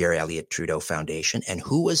 to the Pierre Elliott Trudeau Foundation. And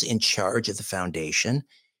who was in charge of the foundation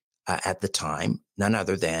at the time? None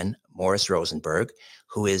other than Morris Rosenberg,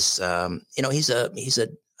 who is, he's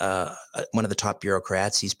one of the top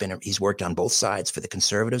bureaucrats. He's worked on both sides for the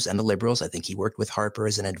conservatives and the liberals. I think he worked with Harper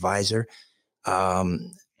as an advisor. Now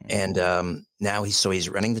he's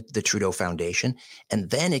running the Trudeau Foundation. And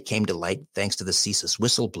then it came to light, thanks to the CSIS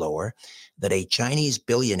whistleblower, that a Chinese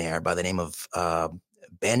billionaire by the name of I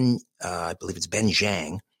believe it's Ben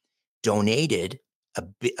Zhang, donated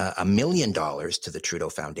 $1 million to the Trudeau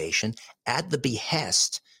Foundation at the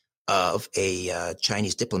behest of a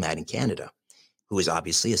Chinese diplomat in Canada, who is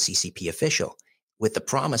obviously a CCP official, with the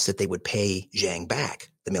promise that they would pay Zhang back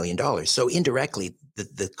the $1 million. So indirectly,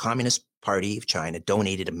 the Communist Party of China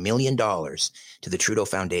donated $1 million to the Trudeau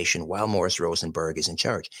Foundation while Morris Rosenberg is in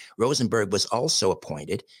charge. Rosenberg was also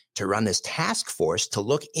appointed to run this task force to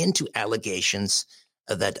look into allegations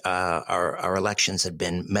that our elections had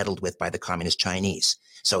been meddled with by the Communist Chinese.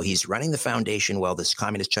 So he's running the foundation while this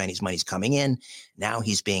Communist Chinese money is coming in. Now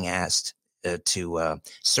he's being asked to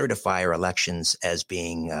certify our elections as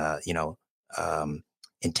being,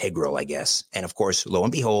 integral, I guess. And of course, lo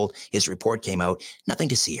and behold, his report came out. Nothing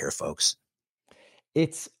to see here, folks.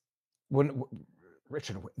 It's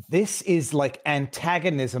Richard, this is like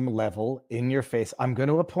antagonism level in your face. I'm going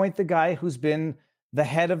to appoint the guy who's been the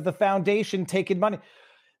head of the foundation taking money.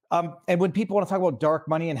 And when people want to talk about dark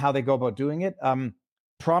money and how they go about doing it,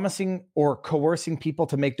 promising or coercing people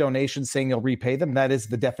to make donations saying you'll repay them, that is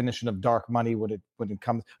the definition of dark money when it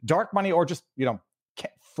comes dark money or just,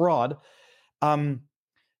 fraud.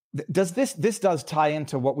 Does this does tie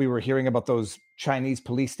into what we were hearing about those Chinese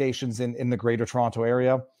police stations in the Greater Toronto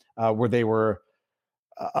area, where they were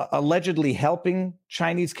allegedly helping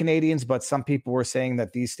Chinese Canadians, but some people were saying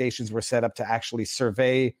that these stations were set up to actually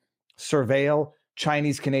surveil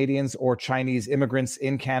Chinese Canadians or Chinese immigrants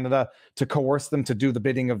in Canada to coerce them to do the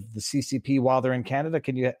bidding of the CCP while they're in Canada.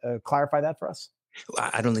 Can you clarify that for us?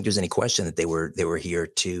 I don't think there's any question that they were here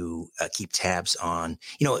to keep tabs on,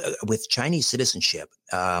 with Chinese citizenship.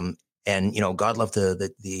 And God love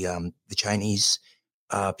the Chinese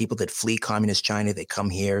people that flee communist China. They come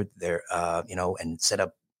here, they're and set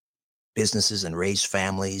up businesses and raise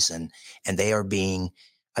families, and they are being,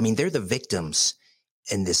 they're the victims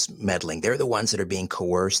in this meddling. They're the ones that are being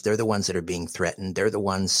coerced. They're the ones that are being threatened. They're the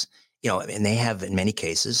ones, and they have in many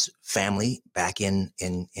cases family back in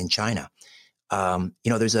China. There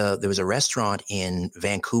was a restaurant in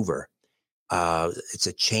Vancouver. It's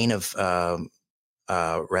a chain of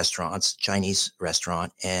restaurants, Chinese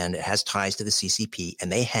restaurant, and it has ties to the CCP.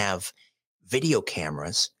 And they have video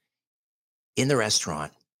cameras in the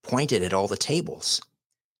restaurant pointed at all the tables.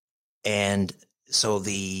 And so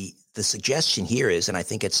the suggestion here is, and I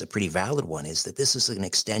think it's a pretty valid one, is that this is an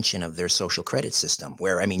extension of their social credit system,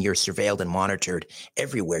 where you're surveilled and monitored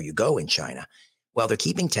everywhere you go in China. Well, they're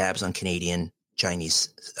keeping tabs on Canadian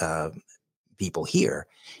Chinese people here,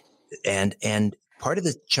 and part of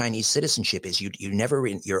the Chinese citizenship is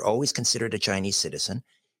you're always considered a Chinese citizen,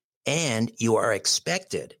 and you are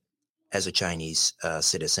expected as a Chinese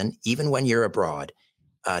citizen, even when you're abroad,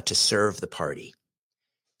 to serve the party.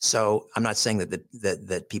 So I'm not saying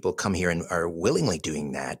that people come here and are willingly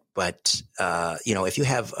doing that, but if you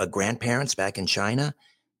have grandparents back in China,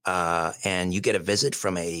 and you get a visit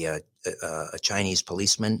from a Chinese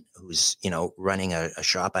policeman who's, running a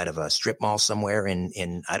shop out of a strip mall somewhere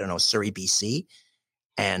in I don't know, Surrey, BC,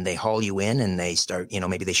 and they haul you in and they start,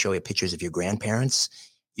 maybe they show you pictures of your grandparents,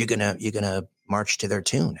 you're gonna march to their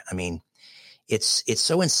tune. It's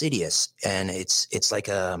so insidious, and it's like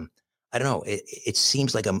I don't know, it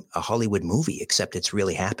seems like a Hollywood movie, except it's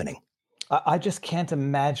really happening. I just can't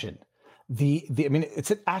imagine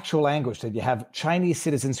it's an actual anguish that you have Chinese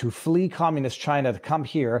citizens who flee communist China to come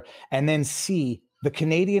here and then see the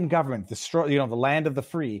Canadian government destroy, the land of the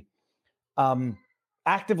free,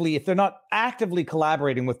 actively, if they're not actively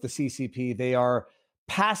collaborating with the CCP, they are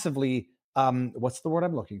passively, what's the word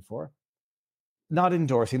I'm looking for? Not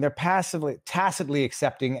endorsing, they're tacitly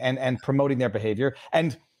accepting and promoting their behavior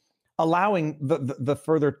and allowing the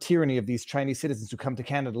further tyranny of these Chinese citizens who come to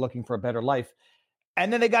Canada looking for a better life.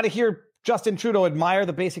 And then they got to hear Justin Trudeau admire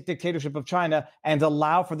the basic dictatorship of China and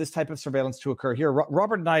allow for this type of surveillance to occur here.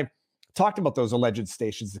 Robert and I talked about those alleged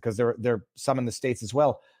stations because there are some in the States as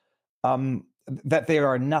well, that they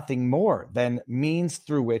are nothing more than means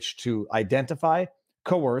through which to identify,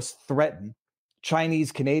 coerce, threaten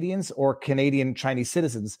Chinese Canadians or Canadian Chinese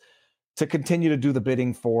citizens to continue to do the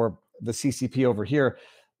bidding for the CCP over here.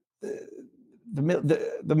 The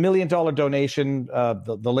 $1 million donation,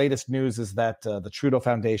 the latest news is that the Trudeau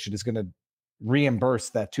Foundation is going to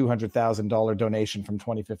reimburse that $200,000 donation from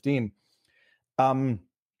 2015.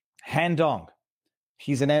 Han Dong,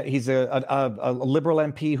 He's a liberal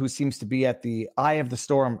MP who seems to be at the eye of the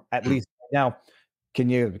storm, at least right now. Can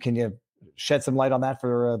you shed some light on that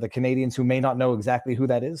for the Canadians who may not know exactly who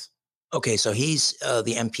that is? Okay, so he's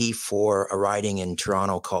the MP for a riding in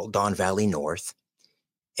Toronto called Don Valley North.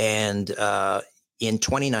 And in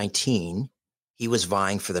 2019, he was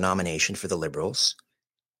vying for the nomination for the Liberals.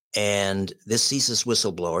 And this CSIS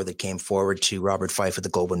whistleblower that came forward to Robert Fife at the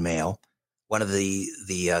Globe and Mail, one of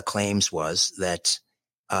the claims was that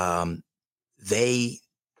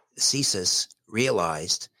CSIS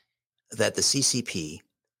realized that the CCP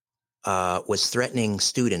was threatening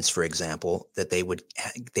students, for example, that they would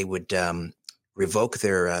revoke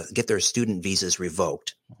get their student visas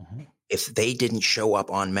revoked if they didn't show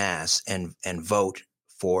up en masse and vote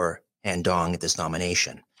for Han Dong at this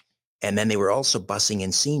nomination. And then they were also busing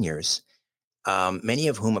in seniors, many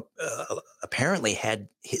of whom apparently had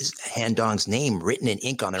Han Dong's name written in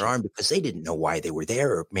ink on their arm because they didn't know why they were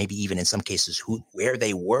there, or maybe even in some cases where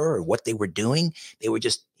they were or what they were doing. They were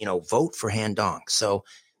just, vote for Han Dong. So,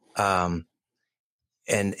 the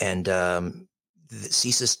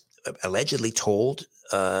CSIS allegedly told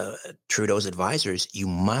Trudeau's advisors, you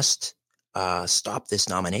must stop this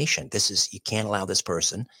nomination. You can't allow this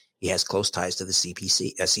person. He has close ties to the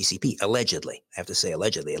CCP, allegedly. I have to say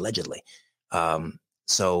allegedly.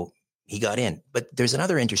 So he got in. But there's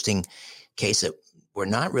another interesting case that we're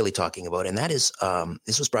not really talking about, and that is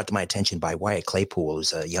this was brought to my attention by Wyatt Claypool,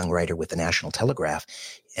 who's a young writer with the National Telegraph,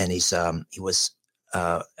 and he was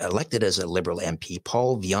elected as a Liberal MP.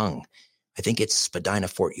 Paul Young, I think it's Spadina,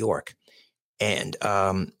 Fort York, and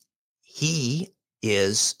he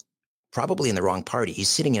is probably in the wrong party. He's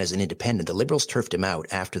sitting in as an independent. The Liberals turfed him out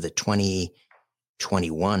after the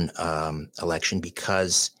 2021 election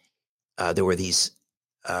because there were these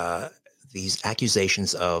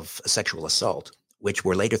accusations of sexual assault, which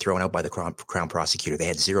were later thrown out by the Crown prosecutor. They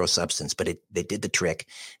had zero substance, but they did the trick.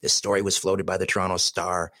 This story was floated by the Toronto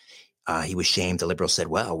Star. He was shamed. The Liberals said,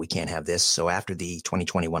 well, we can't have this. So after the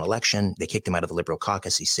 2021 election, they kicked him out of the Liberal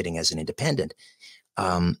caucus. He's sitting as an independent.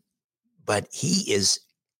 But he is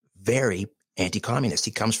very anti-communist.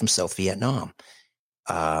 He comes from South Vietnam.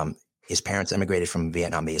 His parents emigrated from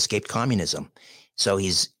Vietnam. They escaped communism. So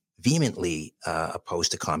he's vehemently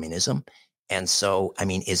opposed to communism. And so, I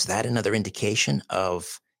mean, is that another indication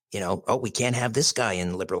of, we can't have this guy in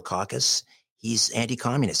the Liberal caucus. He's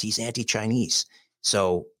anti-communist. He's anti-Chinese.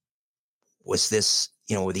 So was this,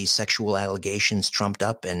 were these sexual allegations trumped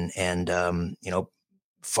up and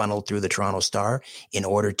funneled through the Toronto Star in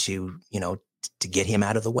order to get him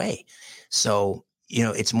out of the way? So,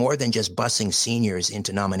 it's more than just busing seniors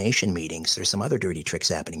into nomination meetings. There's some other dirty tricks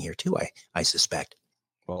happening here too, I suspect.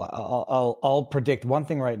 Well, I'll predict one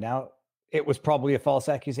thing right now. It was probably a false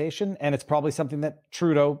accusation, and it's probably something that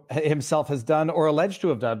Trudeau himself has done or alleged to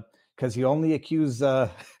have done, because you only accuse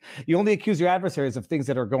your adversaries of things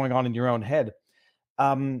that are going on in your own head.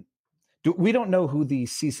 We don't know who the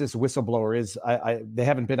CSIS whistleblower is. They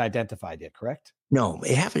haven't been identified yet, correct? No,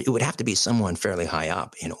 it would have to be someone fairly high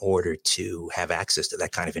up in order to have access to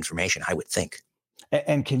that kind of information, I would think.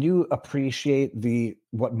 And can you appreciate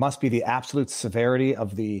what must be the absolute severity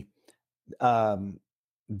of the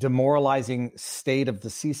demoralizing state of the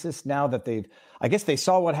CSIS now that they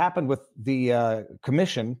saw what happened with the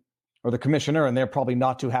commission or the commissioner, and they're probably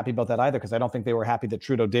not too happy about that either, because I don't think they were happy that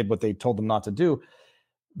Trudeau did what they told them not to do.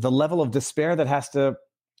 The level of despair that has to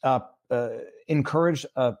encourage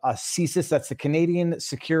a CSIS, that's the Canadian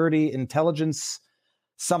Security Intelligence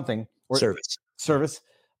something or service,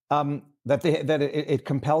 that it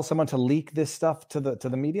compels someone to leak this stuff to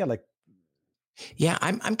the media. Like, yeah,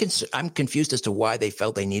 I'm confused as to why they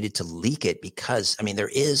felt they needed to leak it, because I mean,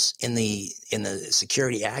 there is in the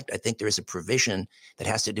Security Act, I think there is a provision that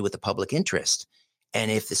has to do with the public interest. And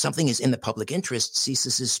if something is in the public interest,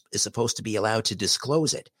 CSIS is supposed to be allowed to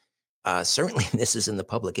disclose it. Certainly, this is in the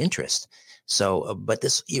public interest. So, but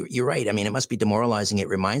you're right. I mean, it must be demoralizing. It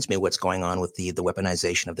reminds me of what's going on with the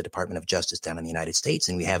weaponization of the Department of Justice down in the United States.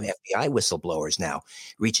 And we have FBI whistleblowers now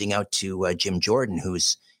reaching out to Jim Jordan,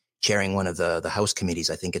 who's chairing one of the House committees.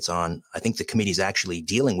 I think the committee is actually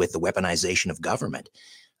dealing with the weaponization of government.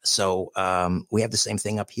 So we have the same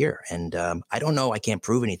thing up here. And I don't know. I can't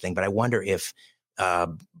prove anything, but I wonder if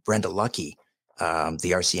Brenda Lucki,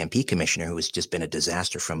 the RCMP commissioner, who has just been a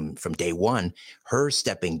disaster from day one, her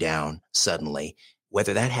stepping down suddenly,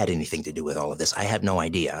 whether that had anything to do with all of this, I have no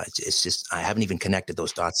idea. It's just, I haven't even connected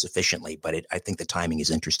those dots sufficiently, but I think the timing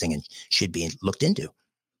is interesting and should be looked into.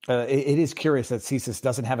 It is curious that CSIS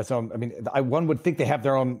doesn't have its own. I mean, one would think they have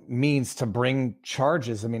their own means to bring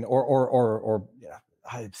charges. I mean, or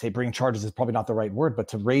I'd say bring charges is probably not the right word, but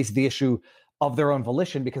to raise the issue of their own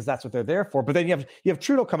volition because that's what they're there for. But then you have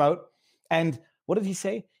Trudeau come out, and what did he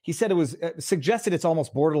say? He said it was suggested it's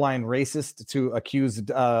almost borderline racist to accuse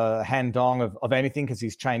Han Dong of anything because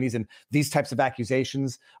he's Chinese, and these types of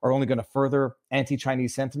accusations are only going to further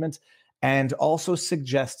anti-Chinese sentiment, and also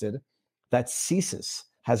suggested that CSIS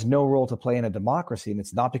has no role to play in a democracy, and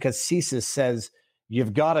it's not because CSIS says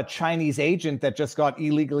you've got a Chinese agent that just got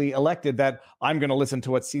illegally elected that I'm going to listen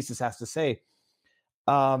to what CSIS has to say.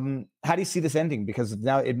 How do you see this ending? Because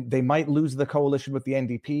now they might lose the coalition with the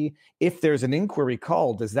NDP. If there's an inquiry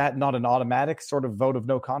called, is that not an automatic sort of vote of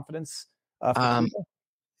no confidence?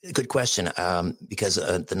 Good question. Because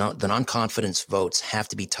the non-confidence votes have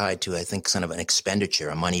to be tied to, I think, kind of an expenditure,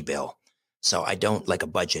 a money bill. So I don't like a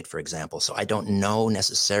budget, for example. So I don't know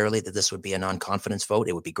necessarily that this would be a non-confidence vote.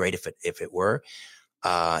 It would be great if it were.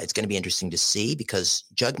 It's going to be interesting to see because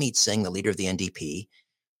Jagmeet Singh, the leader of the NDP,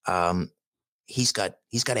 he's got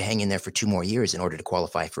to hang in there for 2 more years in order to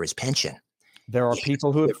qualify for his pension. There are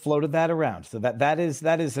people who have floated that around. So that is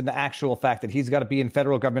an actual fact that he's got to be in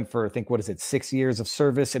federal government for, I think, 6 years of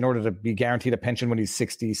service in order to be guaranteed a pension when he's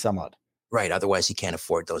 60 some odd. Right. Otherwise, he can't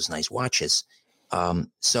afford those nice watches.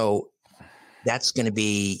 So that's going to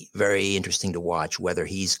be very interesting to watch whether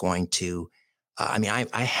he's going to.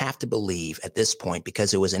 I have to believe at this point,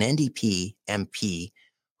 because it was an NDP MP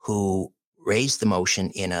who raised the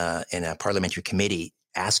motion in a parliamentary committee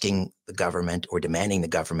asking the government or demanding the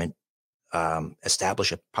government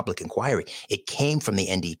establish a public inquiry. It came from the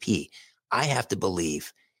NDP. I have to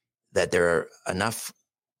believe that there are enough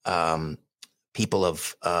people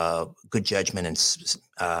of good judgment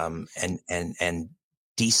and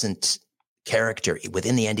decent character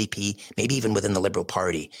within the NDP, maybe even within the Liberal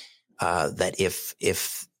Party, that if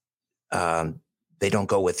they don't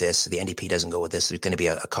go with this, the NDP doesn't go with this, there's going to be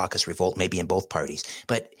a caucus revolt, maybe in both parties.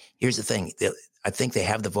 But here's the thing. I think they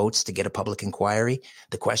have the votes to get a public inquiry.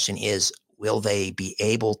 The question is, will they be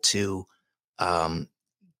able to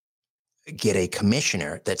get a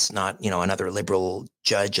commissioner that's not, another Liberal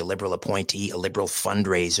judge, a Liberal appointee, a Liberal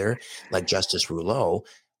fundraiser like Justice Rouleau?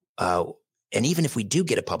 And even if we do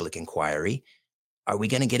get a public inquiry, are we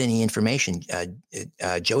going to get any information?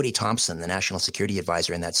 Jody Thompson, the National Security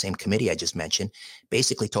Advisor in that same committee I just mentioned,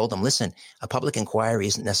 basically told them, listen, a public inquiry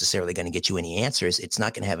isn't necessarily going to get you any answers. It's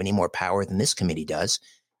not going to have any more power than this committee does.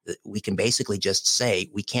 We can basically just say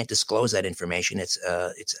we can't disclose that information. It's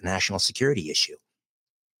a national security issue.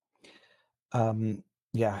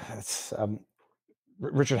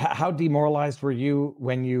 Richard, how demoralized were you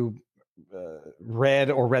when you read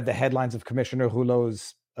the headlines of Commissioner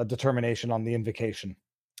Rouleau's determination on the invocation?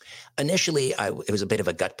 Initially, it was a bit of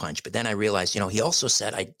a gut punch, but then I realized, he also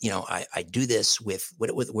said, I do this with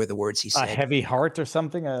what were the words he said? A heavy heart or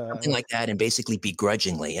something? Something like that, and basically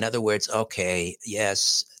begrudgingly. In other words, okay,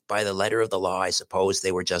 yes, by the letter of the law, I suppose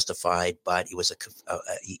they were justified, but it was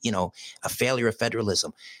a failure of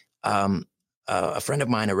federalism. A friend of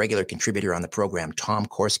mine, a regular contributor on the program, Tom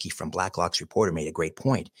Korski from Blacklock's Reporter, made a great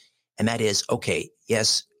point, and that is, okay,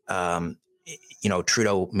 yes,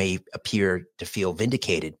 Trudeau may appear to feel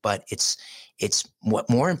vindicated, but it's what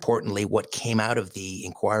more importantly, what came out of the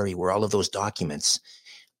inquiry were all of those documents,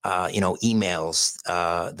 emails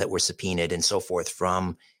that were subpoenaed and so forth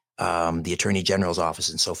from the Attorney General's office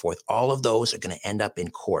and so forth. All of those are going to end up in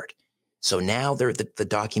court. So now the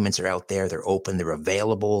documents are out there. They're open. They're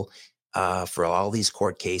available for all these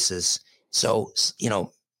court cases. So,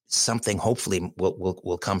 something hopefully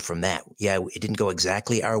will come from that. Yeah, it didn't go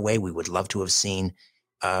exactly our way. We would love to have seen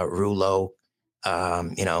Rouleau,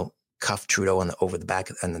 cuff Trudeau on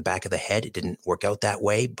the back of the head. It didn't work out that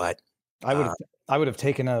way, but I would have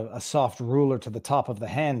taken a soft ruler to the top of the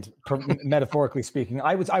hand, metaphorically speaking.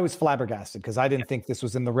 I was flabbergasted because I didn't think this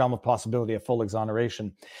was in the realm of possibility of full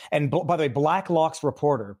exoneration. And by the way, Blacklock's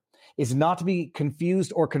Reporter is not to be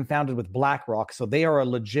confused or confounded with BlackRock. So they are a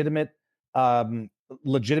legitimate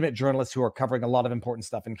journalists who are covering a lot of important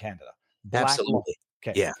stuff in Canada. Absolutely.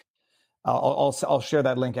 Okay. Yeah. I'll share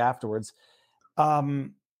that link afterwards. What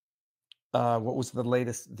was the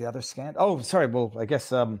latest, the other scandal? Oh, sorry. Well, I guess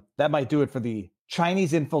that might do it for the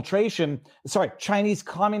Chinese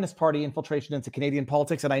Communist Party infiltration into Canadian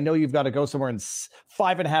politics. And I know you've got to go somewhere in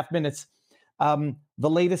 5.5 minutes. The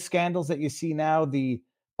latest scandals that you see now, the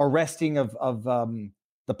arresting of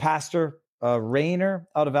the pastor, Rayner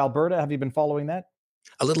out of Alberta. Have you been following that?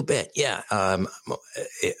 A little bit, yeah.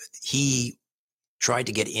 He tried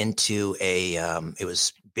to get into it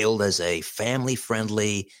was billed as a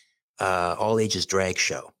family-friendly, all-ages drag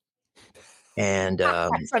show. And I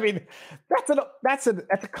mean, that's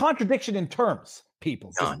a contradiction in terms, people.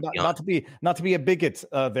 So not to be a bigot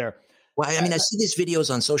there. Well, I mean, I see these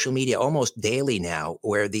videos on social media almost daily now,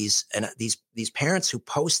 where these parents who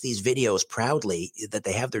post these videos proudly that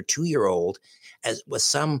they have their 2-year-old as with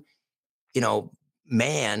some,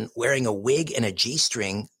 man wearing a wig and a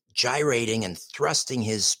G-string, gyrating and thrusting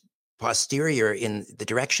his posterior in the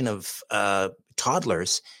direction of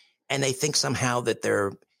toddlers, and they think somehow that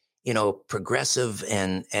they're, progressive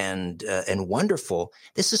and wonderful.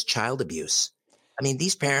 This is child abuse. I mean,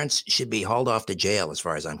 these parents should be hauled off to jail, as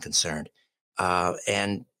far as I'm concerned.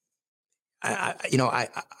 And I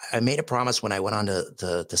made a promise when I went on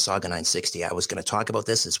to the Saga 960. I was going to talk about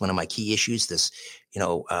this. It's one of my key issues. This,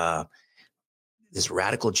 this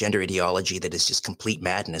radical gender ideology that is just complete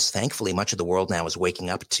madness. Thankfully, much of the world now is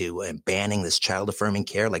waking up to banning this child affirming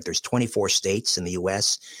care. Like there's 24 states in the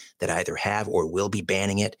U.S. that either have or will be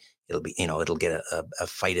banning it. It'll be, it'll get a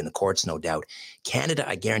fight in the courts, no doubt. Canada,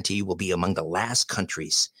 I guarantee you, will be among the last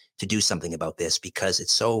countries to do something about this because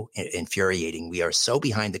it's so infuriating. We are so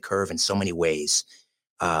behind the curve in so many ways.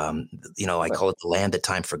 I call it the land that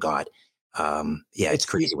time forgot. It's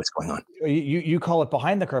crazy what's going on. You call it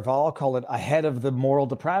behind the curve. I'll call it ahead of the moral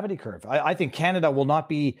depravity curve. I think Canada will not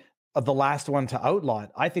be the last one to outlaw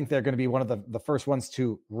it. I think they're going to be one of the first ones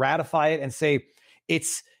to ratify it and say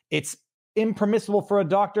it's impermissible for a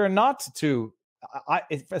doctor not to.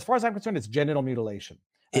 As far as I'm concerned, it's genital mutilation.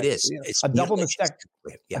 It is. It's a double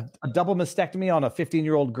mastectomy. Yeah, a double mastectomy on a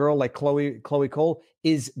 15-year-old girl like Chloe Cole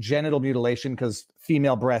is genital mutilation because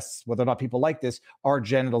female breasts, whether or not people like this, are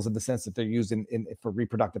genitals in the sense that they're used in for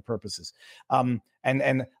reproductive purposes. And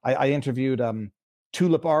I interviewed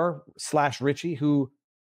Tulip R/Richie, who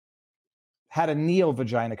had a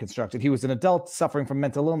neo-vagina constructed. He was an adult suffering from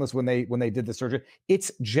mental illness when they did the surgery.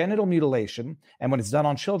 It's genital mutilation, and when it's done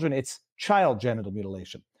on children, it's child genital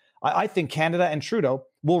mutilation. I think Canada and Trudeau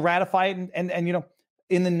will ratify it, and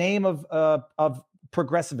in the name of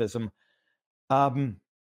progressivism. You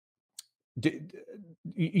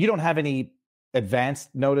don't have any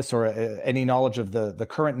advanced notice or any knowledge of the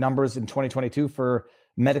current numbers in 2022 for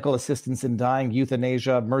medical assistance in dying,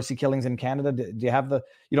 euthanasia, mercy killings in Canada? Do you have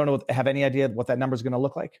have any idea what that number is going to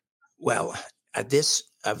look like? Well,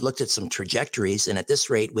 I've looked at some trajectories, and at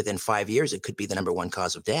this rate, within 5 years, it could be the number one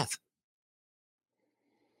cause of death.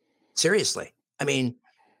 Seriously. I mean,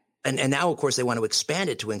 and now, of course, they want to expand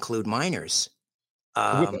it to include minors.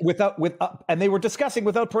 And they were discussing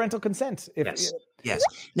without parental consent. Yes.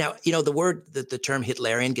 Now, the term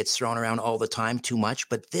Hitlerian gets thrown around all the time too much,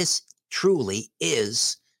 but this truly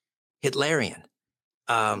is Hitlerian.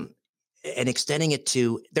 And extending it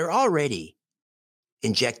to, they're already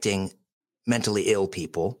injecting mentally ill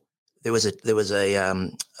people. There was a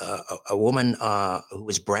woman who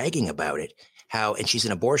was bragging about it, and she's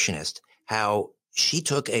an abortionist, how she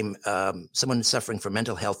took someone suffering from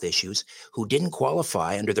mental health issues who didn't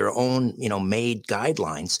qualify under their own, made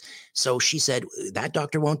guidelines. So she said, that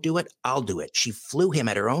doctor won't do it, I'll do it. She flew him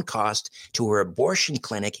at her own cost to her abortion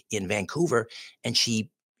clinic in Vancouver, and she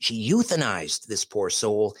euthanized this poor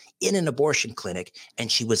soul in an abortion clinic,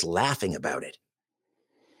 and she was laughing about it.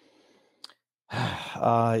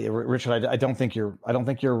 Richard, I don't think you're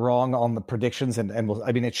wrong on the predictions, and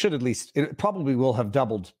it probably will have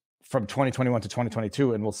doubled from 2021 to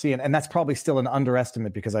 2022, and we'll see. And that's probably still an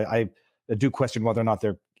underestimate because I do question whether or not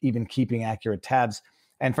they're even keeping accurate tabs.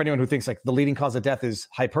 And for anyone who thinks like the leading cause of death is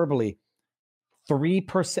hyperbole,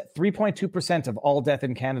 3.2% of all death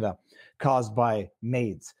in Canada caused by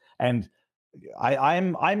maids. And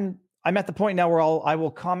I'm at the point now where I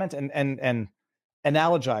will comment and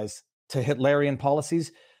analogize to Hitlerian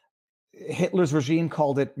policies. Hitler's regime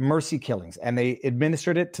called it mercy killings, and they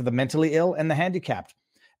administered it to the mentally ill and the handicapped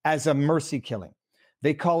as a mercy killing.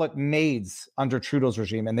 They call it maids under Trudeau's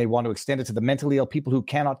regime, and they want to extend it to the mentally ill, people who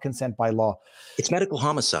cannot consent by law. It's medical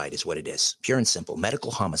homicide is what it is. Pure and simple, medical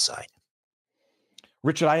homicide.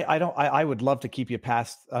 Richard, I would love to keep you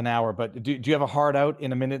past an hour, but do you have a hard out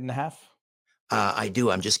in a minute and a half? I do.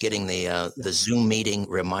 I'm just getting the Zoom meeting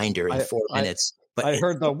reminder in 4 minutes. But I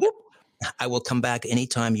heard the whoop. I will come back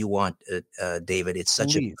anytime you want, David. It's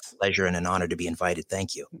such a pleasure and an honor to be invited.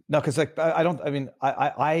 Thank you. No, because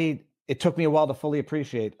it took me a while to fully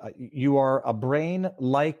appreciate. You are a brain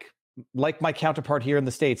like my counterpart here in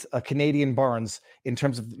the States, a Canadian Barnes, in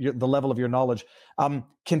terms of the level of your knowledge.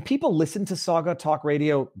 Can people listen to Saga Talk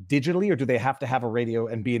Radio digitally, or do they have to have a radio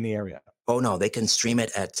and be in the area? Oh, no, they can stream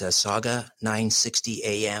it at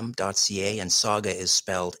saga960am.ca, and Saga is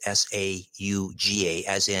spelled S-A-U-G-A,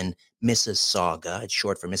 as in Mrs. Saga. It's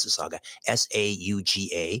short for Mississauga,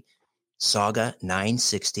 S-A-U-G-A,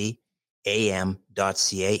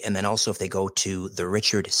 saga960am.ca. And then also if they go to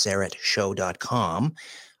therichardsarrettshow.com,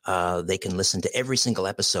 they can listen to every single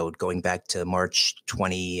episode going back to March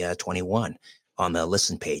 2021 on the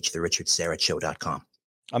listen page, therichardsarrett.show.com.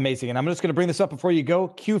 Amazing. And I'm just going to bring this up before you go.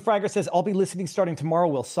 Q Fragger says, I'll be listening starting tomorrow.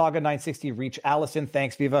 Will Saga 960 reach Allison?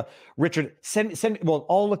 Thanks, Viva. Richard, well,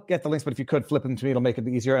 I'll look at the links, but if you could flip them to me, it'll make it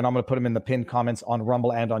easier. And I'm going to put them in the pinned comments on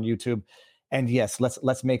Rumble and on YouTube. And yes,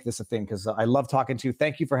 let's make this a thing, because I love talking to you.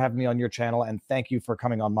 Thank you for having me on your channel, and thank you for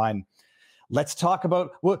coming on mine. Let's talk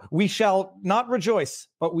about, we shall not rejoice,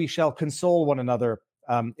 but we shall console one another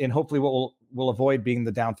in hopefully what will avoid being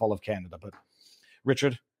the downfall of Canada. But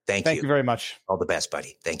Richard, thank you very much. All the best,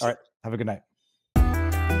 buddy. Thank you. All right. Have a good night.